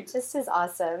amazing. No, you're just as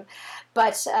awesome.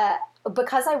 But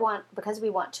because we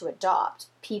want to adopt,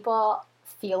 people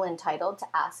feel entitled to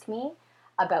ask me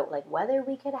about like whether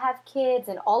we could have kids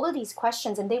and all of these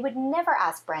questions, and they would never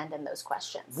ask Brandon those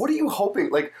questions. What are you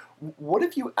hoping? Like, what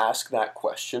if you ask that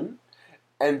question,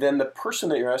 and then the person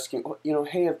that you're asking,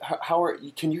 hey,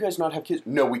 can you guys not have kids?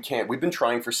 No, we can't. We've been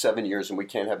trying for 7 years and we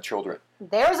can't have children.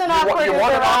 There's an awkward. You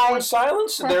want an awkward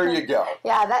silence? There you go.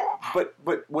 Yeah, But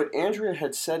what Andrea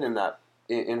had said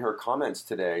in her comments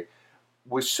today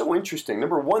was so interesting.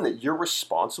 Number one, that you're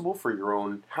responsible for your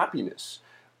own happiness.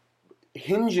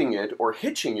 Hinging it or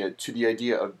hitching it to the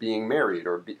idea of being married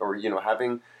or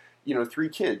having 3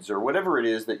 kids or whatever it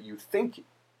is that you think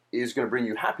is going to bring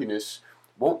you happiness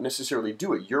won't necessarily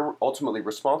do it. You're ultimately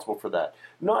responsible for that.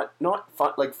 Not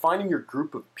finding your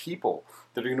group of people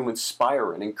that are going to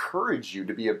inspire and encourage you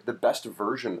to be the best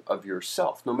version of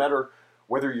yourself, no matter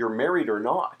whether you're married or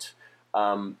not.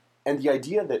 And the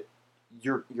idea that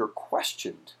you're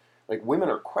questioned. Like, women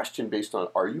are questioned based on,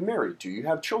 are you married? Do you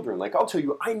have children? Like, I'll tell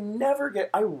you, I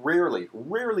rarely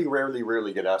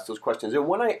get asked those questions. And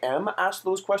when I am asked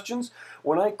those questions,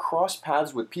 when I cross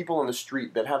paths with people on the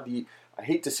street that have I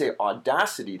hate to say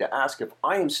audacity to ask if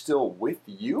I am still with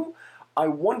you, I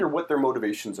wonder what their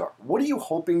motivations are. What are you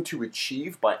hoping to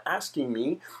achieve by asking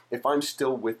me if I'm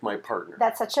still with my partner?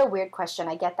 That's such a weird question.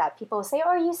 I get that. People say,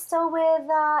 are you still with,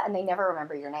 and they never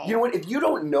remember your name. You know what? If you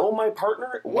don't know my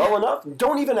partner well enough,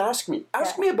 don't even ask me.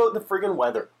 Ask me about the friggin'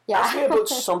 weather. Yeah. Ask me about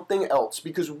something else,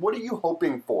 because what are you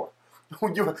hoping for?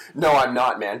 No, I'm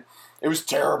not, man. It was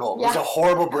terrible. Yeah. It was a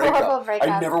horrible breakup.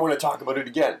 I never want to talk about it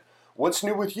again. What's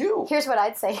new with you? Here's what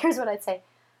I'd say.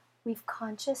 We've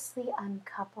consciously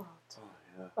uncoupled. Oh,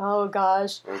 yeah. Oh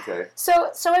gosh. Okay. So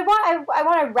I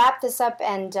want to wrap this up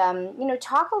and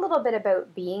talk a little bit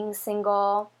about being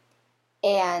single,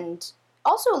 and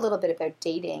also a little bit about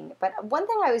dating. But one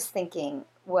thing I was thinking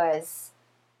was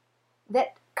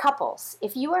that couples,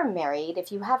 if you are married,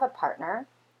 if you have a partner,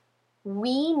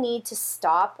 we need to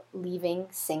stop leaving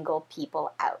single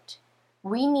people out.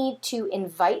 We need to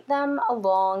invite them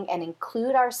along and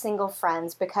include our single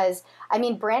friends because,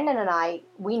 Brandon and I,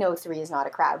 we know 3 is not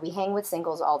a crowd. We hang with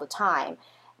singles all the time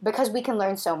because we can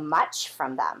learn so much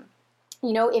from them.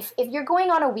 If you're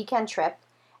going on a weekend trip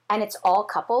and it's all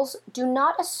couples, do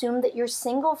not assume that your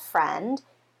single friend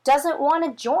doesn't want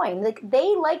to join. Like,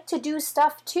 they like to do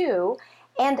stuff too,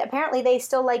 and apparently they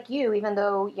still like you, even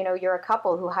though, you're a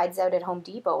couple who hides out at Home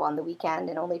Depot on the weekend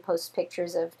and only posts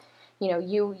pictures of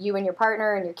you and your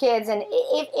partner and your kids. And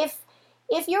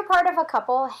if you're part of a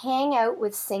couple, hang out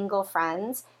with single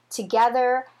friends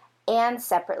together and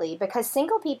separately, because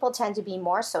single people tend to be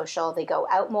more social. They go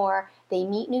out more, they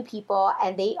meet new people,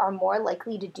 and they are more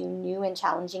likely to do new and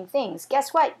challenging things.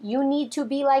 Guess what? You need to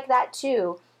be like that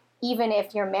too, even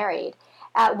if you're married.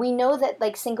 We know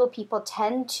that single people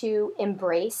tend to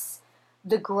embrace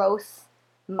the growth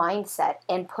mindset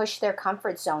and push their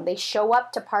comfort zone. They show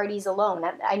up to parties alone.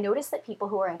 I notice that people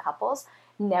who are in couples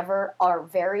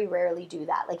very rarely do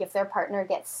that. Like, if their partner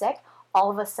gets sick, all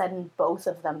of a sudden both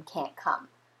of them can't come.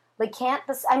 Like, if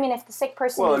the sick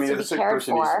person needs to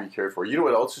be cared for. You know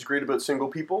what else is great about single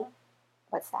people?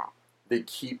 What's that? They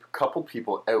keep coupled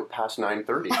people out past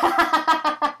 9:30.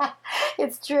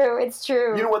 It's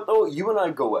true. You know what though? You and I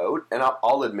go out, and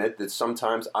I'll admit that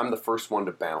sometimes I'm the first one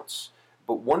to bounce.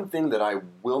 But one thing that I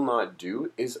will not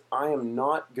do is I am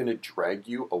not going to drag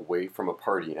you away from a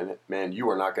party. And man, you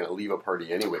are not going to leave a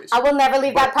party anyways. I will never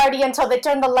leave that party until they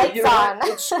turn the lights on.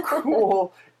 It's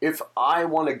cool if I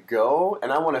want to go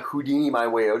and I want to Houdini my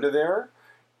way out of there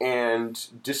and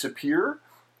disappear.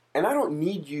 And I don't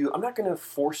need you. I'm not going to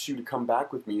force you to come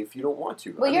back with me if you don't want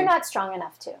to. Well, you're not strong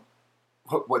enough to.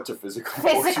 What to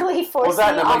physically force well,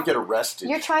 that me I off. might get arrested.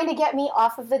 You're trying to get me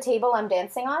off of the table I'm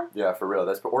dancing on? Yeah, for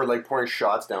real. Or like pouring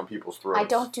shots down people's throats. I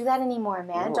don't do that anymore,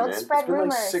 man. Don't spread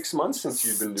rumors. It's been like 6 months since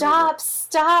you've been doing that.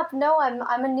 Stop. No,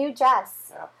 I'm a new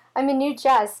Jess. Yeah. I'm a new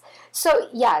Jess. So,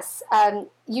 yes,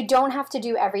 you don't have to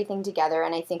do everything together,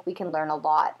 and I think we can learn a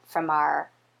lot from our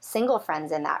single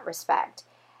friends in that respect.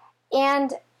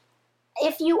 And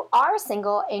if you are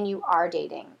single and you are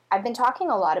dating, I've been talking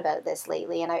a lot about this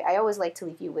lately, and I always like to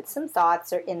leave you with some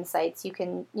thoughts or insights. You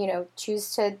can,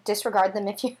 choose to disregard them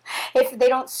if they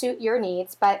don't suit your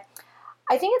needs. But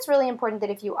I think it's really important that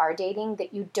if you are dating,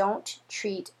 that you don't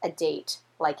treat a date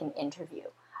like an interview.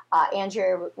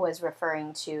 Andrea was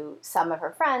referring to some of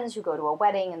her friends who go to a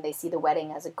wedding and they see the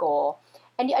wedding as a goal.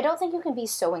 And I don't think you can be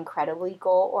so incredibly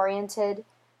goal-oriented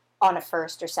on a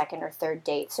first or second or third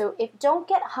date. So don't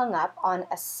get hung up on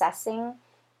assessing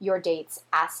your date's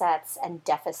assets and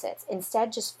deficits.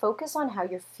 Instead, just focus on how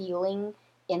you're feeling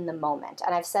in the moment.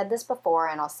 And I've said this before,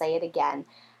 and I'll say it again.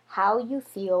 How you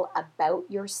feel about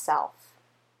yourself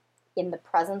in the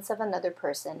presence of another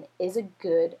person is a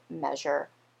good measure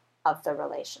of the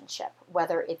relationship.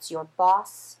 Whether it's your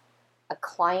boss, a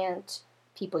client,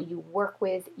 people you work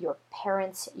with, your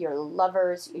parents, your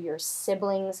lovers, your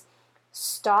siblings.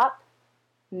 Stop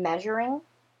measuring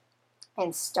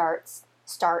and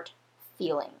start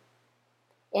feeling.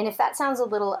 And if that sounds a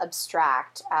little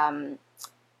abstract, I'll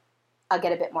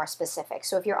get a bit more specific.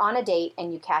 So if you're on a date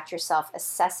and you catch yourself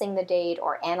assessing the date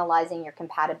or analyzing your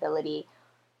compatibility,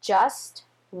 just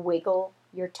wiggle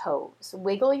your toes.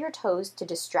 Wiggle your toes to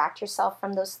distract yourself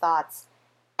from those thoughts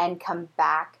and come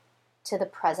back to the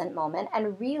present moment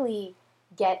and really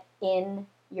get in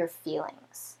your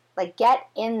feelings. Like, get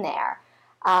in there,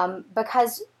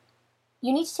 because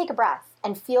you need to take a breath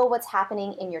and feel what's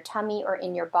happening in your tummy or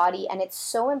in your body. And it's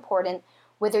so important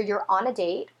whether you're on a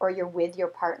date or you're with your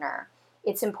partner.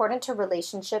 It's important to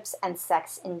relationships and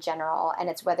sex in general. And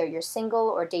it's whether you're single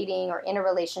or dating or in a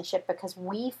relationship, because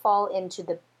we fall into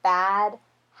the bad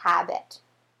habit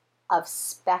of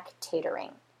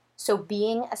spectatoring. So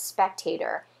being a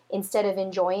spectator, instead of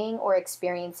enjoying or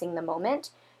experiencing the moment,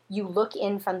 you look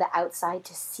in from the outside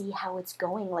to see how it's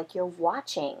going, like you're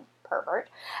watching, pervert.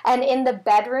 And in the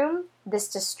bedroom, this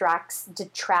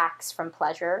detracts from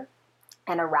pleasure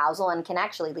and arousal and can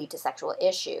actually lead to sexual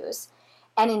issues.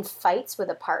 And in fights with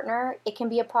a partner, it can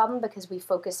be a problem because we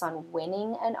focus on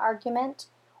winning an argument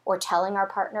or telling our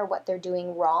partner what they're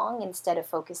doing wrong instead of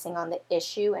focusing on the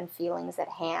issue and feelings at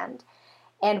hand.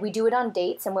 And we do it on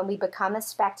dates, and when we become a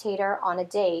spectator on a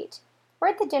date, or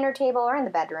at the dinner table or in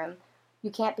the bedroom, you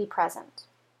can't be present.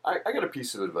 I got a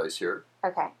piece of advice here.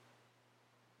 Okay.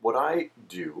 What I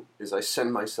do is I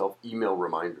send myself email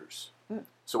reminders.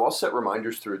 So I'll set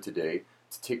reminders through it today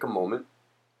to take a moment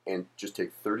and just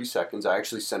take 30 seconds. I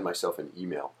actually send myself an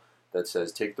email that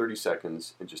says take 30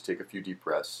 seconds and just take a few deep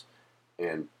breaths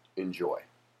and enjoy.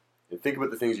 And think about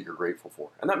the things that you're grateful for.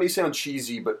 And that may sound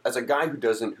cheesy, but as a guy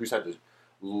who's had to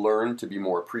learn to be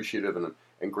more appreciative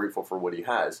and grateful for what he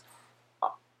has,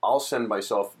 I'll send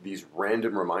myself these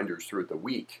random reminders throughout the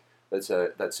week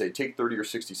that say take 30 or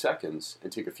 60 seconds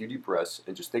and take a few deep breaths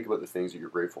and just think about the things that you're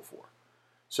grateful for.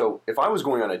 So if I was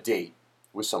going on a date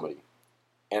with somebody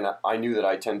and I knew that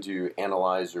I tend to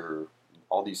analyze or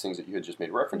all these things that you had just made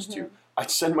reference to,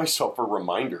 I'd send myself a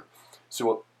reminder.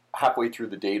 So halfway through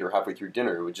the date or halfway through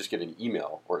dinner, it would just get an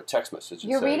email or a text message.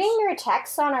 You're reading your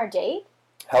texts on our date?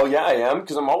 Hell yeah, I am,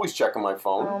 because I'm always checking my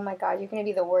phone. Oh my God, you're going to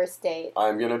be the worst date.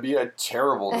 I'm going to be a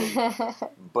terrible date.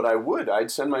 But I'd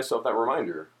send myself that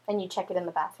reminder. And you check it in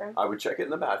the bathroom? I would check it in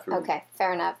the bathroom. Okay,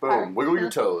 fair enough. Boom, wiggle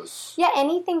your toes. Yeah,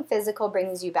 anything physical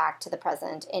brings you back to the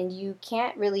present, and you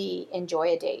can't really enjoy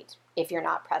a date if you're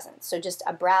not present. So just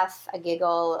a breath, a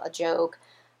giggle, a joke,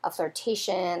 a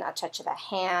flirtation, a touch of a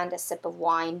hand, a sip of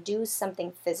wine. Do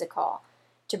something physical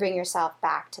to bring yourself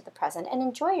back to the present and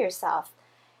enjoy yourself.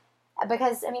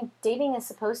 Because, dating is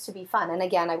supposed to be fun. And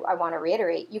again, I want to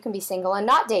reiterate, you can be single and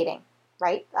not dating,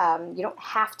 right? You don't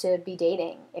have to be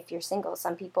dating if you're single.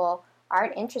 Some people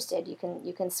aren't interested.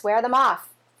 You can swear them off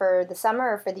for the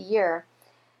summer or for the year.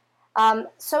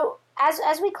 So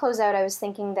as we close out, I was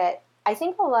thinking that I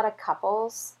think a lot of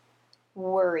couples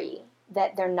worry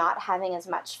that they're not having as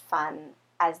much fun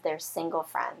as their single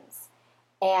friends.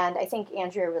 And I think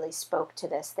Andrea really spoke to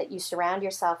this, that you surround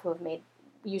yourself with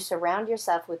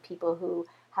people who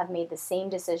have made the same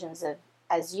decisions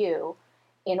as you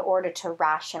in order to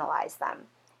rationalize them.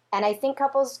 And I think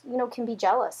couples, can be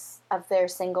jealous of their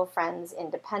single friends'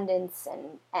 independence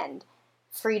and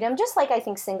freedom, just like I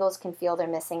think singles can feel they're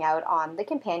missing out on the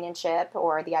companionship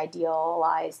or the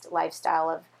idealized lifestyle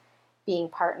of being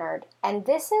partnered. And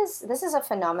this is a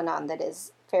phenomenon that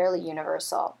is fairly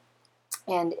universal.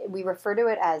 And we refer to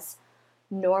it as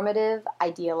normative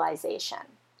idealization.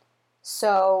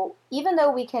 So even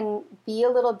though we can be a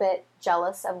little bit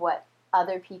jealous of what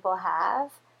other people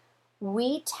have,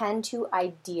 we tend to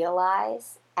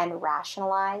idealize and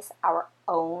rationalize our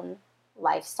own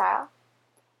lifestyle.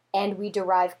 And we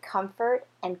derive comfort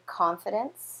and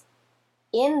confidence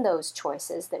in those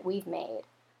choices that we've made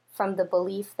from the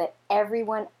belief that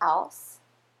everyone else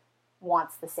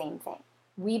wants the same thing.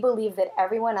 We believe that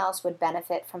everyone else would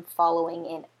benefit from following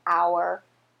in our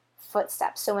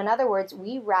footsteps. So in other words,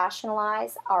 we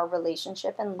rationalize our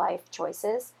relationship and life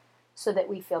choices so that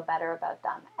we feel better about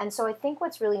them. And so I think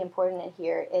what's really important in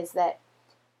here is that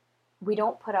we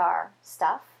don't put our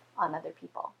stuff on other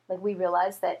people. Like, we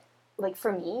realize that, like,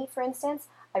 for me, for instance,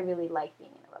 I really like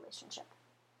being in a relationship.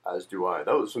 As do I.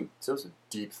 Those are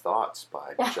deep thoughts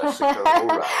by Jessica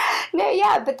O'Reilly. No,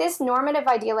 yeah, but this normative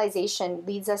idealization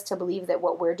leads us to believe that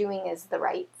what we're doing is the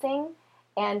right thing,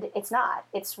 and it's not.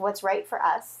 It's what's right for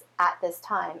us at this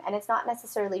time, and it's not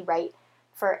necessarily right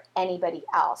for anybody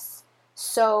else.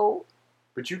 So,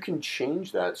 but you can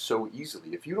change that so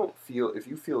easily. If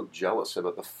you feel jealous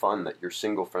about the fun that your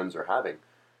single friends are having,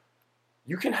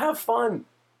 you can have fun.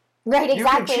 Right,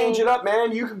 exactly. You can change it up,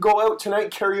 man. You can go out tonight,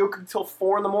 karaoke until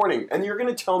 4 a.m, and you're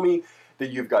going to tell me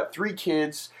that you've got 3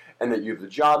 kids and that you have the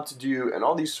job to do and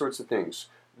all these sorts of things.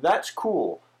 That's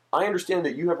cool. I understand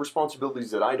that you have responsibilities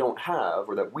that I don't have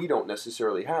or that we don't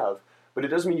necessarily have, but it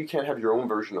doesn't mean you can't have your own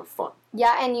version of fun.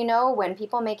 Yeah, and when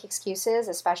people make excuses,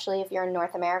 especially if you're in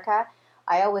North America,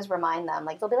 I always remind them,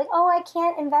 like, they'll be like, oh, I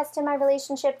can't invest in my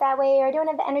relationship that way, or I don't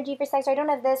have the energy for sex, or I don't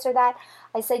have this or that.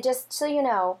 I say, just so you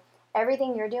know,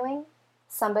 everything you're doing,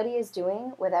 somebody is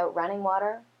doing without running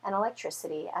water and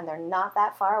electricity, and they're not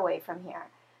that far away from here.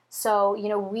 So,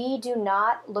 we do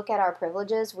not look at our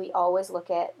privileges. We always look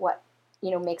at what,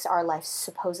 makes our life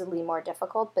supposedly more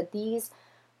difficult. But these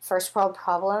first world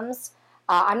problems,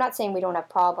 I'm not saying we don't have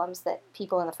problems, that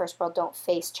people in the first world don't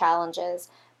face challenges,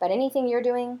 but anything you're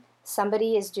doing,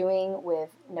 somebody is doing with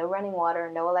no running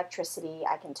water, no electricity.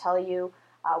 I can tell you,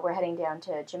 we're heading down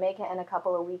to Jamaica in a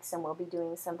couple of weeks, and we'll be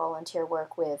doing some volunteer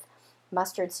work with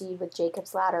Mustard Seed, with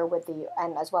Jacob's Ladder,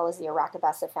 and as well as the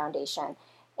Arakabessa Foundation.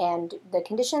 And the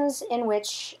conditions in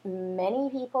which many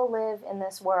people live in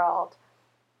this world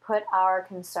put our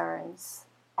concerns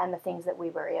and the things that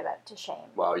we worry about to shame.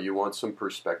 Wow, you want some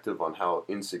perspective on how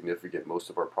insignificant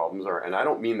most of our problems are? And I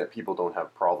don't mean that people don't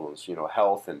have problems,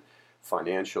 health and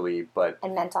financially,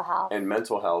 and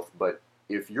mental health. But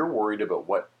if you're worried about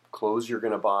what clothes you're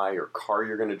going to buy or car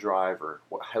you're going to drive or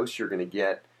what house you're going to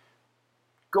get,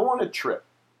 go on a trip.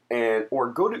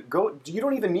 Or you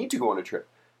don't even need to go on a trip.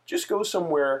 Just go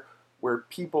somewhere where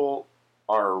people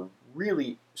are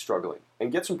really struggling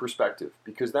and get some perspective,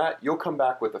 because that you'll come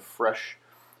back with a fresh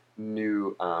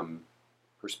new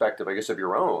perspective, I guess, of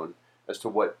your own as to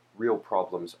what real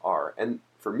problems are. And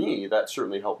for me, that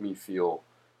certainly helped me feel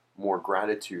more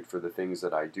gratitude for the things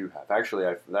that I do have.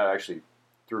 Actually, that actually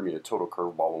threw me a total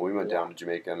curveball when we went down to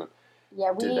Jamaica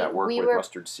and did that work with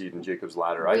Mustard Seed and Jacob's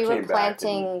Ladder. We were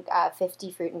planting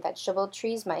 50 fruit and vegetable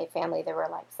trees. My family, there were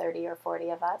like 30 or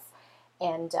 40 of us.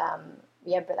 And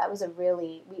but that was a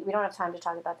really, we don't have time to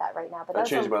talk about that right now. But that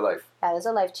changed my life. That was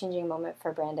a life-changing moment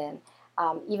for Brandon.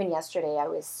 Even yesterday, I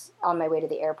was on my way to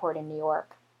the airport in New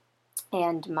York,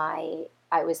 and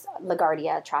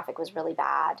LaGuardia, traffic was really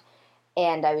bad,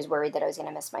 and I was worried that I was going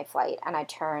to miss my flight, and I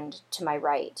turned to my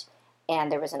right,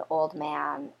 and there was an old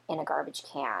man in a garbage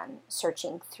can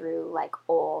searching through like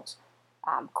old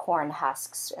corn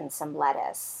husks and some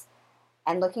lettuce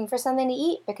and looking for something to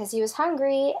eat because he was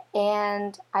hungry.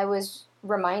 And I was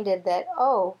reminded that,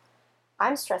 oh,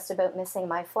 I'm stressed about missing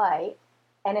my flight.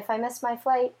 And if I miss my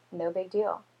flight, no big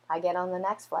deal. I get on the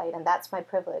next flight, and that's my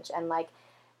privilege. And like,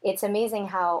 it's amazing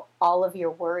how all of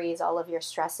your worries, all of your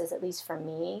stresses, at least for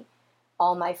me,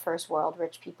 all my first world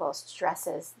rich people's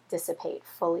stresses dissipate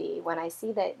fully when I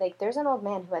see that, like, there's an old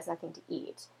man who has nothing to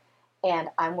eat, and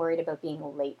I'm worried about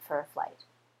being late for a flight.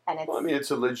 And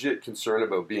it's a legit concern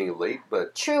about being late,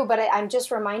 but... True, but I'm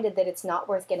just reminded that it's not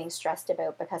worth getting stressed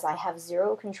about because I have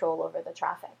zero control over the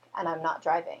traffic, and I'm not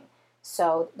driving.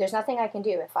 So there's nothing I can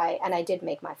do and I did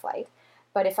make my flight.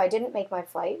 But if I didn't make my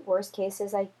flight, worst case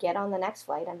is I get on the next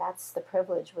flight, and that's the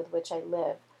privilege with which I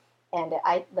live. And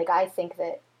I think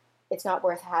that it's not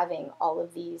worth having all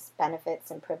of these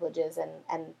benefits and privileges,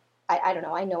 and I don't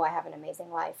know. I know I have an amazing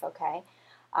life, okay?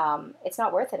 It's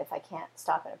not worth it if I can't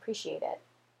stop and appreciate it.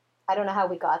 I don't know how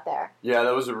we got there. Yeah,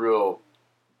 that was a real,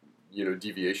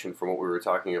 deviation from what we were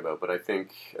talking about. But I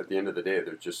think at the end of the day,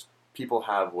 they're just, people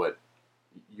have what,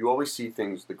 you always see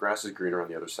things, the grass is greener on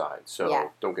the other side.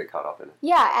 So don't get caught up in it.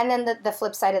 Yeah, and then the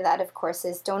flip side of that, of course,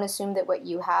 is don't assume that what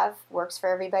you have works for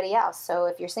everybody else. So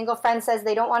if your single friend says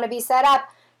they don't want to be set up,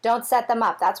 don't set them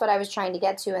up. That's what I was trying to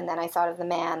get to, and then I thought of the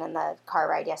man and the car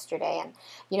ride yesterday. And,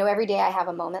 every day I have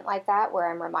a moment like that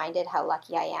where I'm reminded how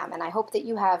lucky I am. And I hope that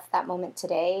you have that moment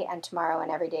today and tomorrow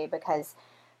and every day, because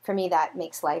for me that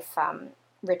makes life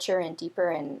richer and deeper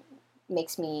and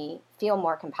makes me feel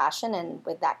more compassion, and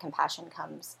with that compassion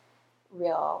comes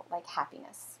real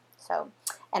happiness. So,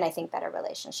 and I think better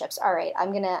relationships. All right,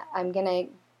 I'm gonna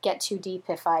get too deep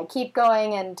if I keep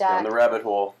going and down the rabbit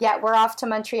hole. Yeah, we're off to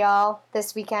Montreal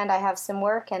this weekend. I have some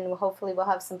work, and hopefully we'll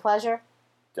have some pleasure.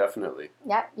 Definitely.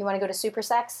 Yeah, you want to go to Super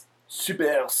Sex?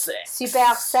 Super Sex.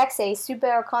 Super Sex, a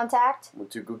super contact. Want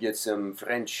to go get some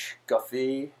French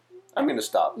coffee? I'm going to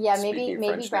stop. Yeah, maybe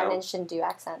Brendan now. shouldn't do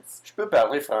accents. Je peux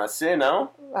parler français, non?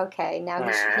 Okay, now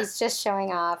he's just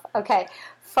showing off. Okay,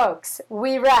 folks,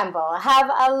 we ramble. Have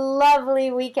a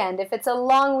lovely weekend. If it's a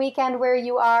long weekend where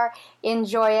you are,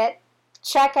 enjoy it.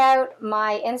 Check out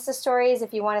my Insta stories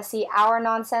if you want to see our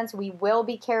nonsense. We will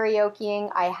be karaokeing.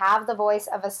 I have the voice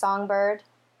of a songbird.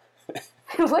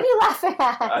 What are you laughing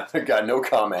at? I got no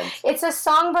comment. It's a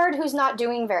songbird who's not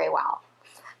doing very well.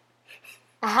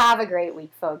 Have a great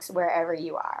week, folks, wherever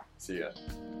you are. See ya.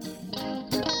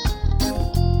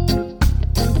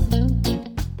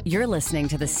 You're listening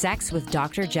to the Sex with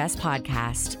Dr. Jess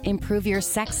podcast. Improve your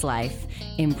sex life.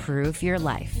 Improve your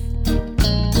life.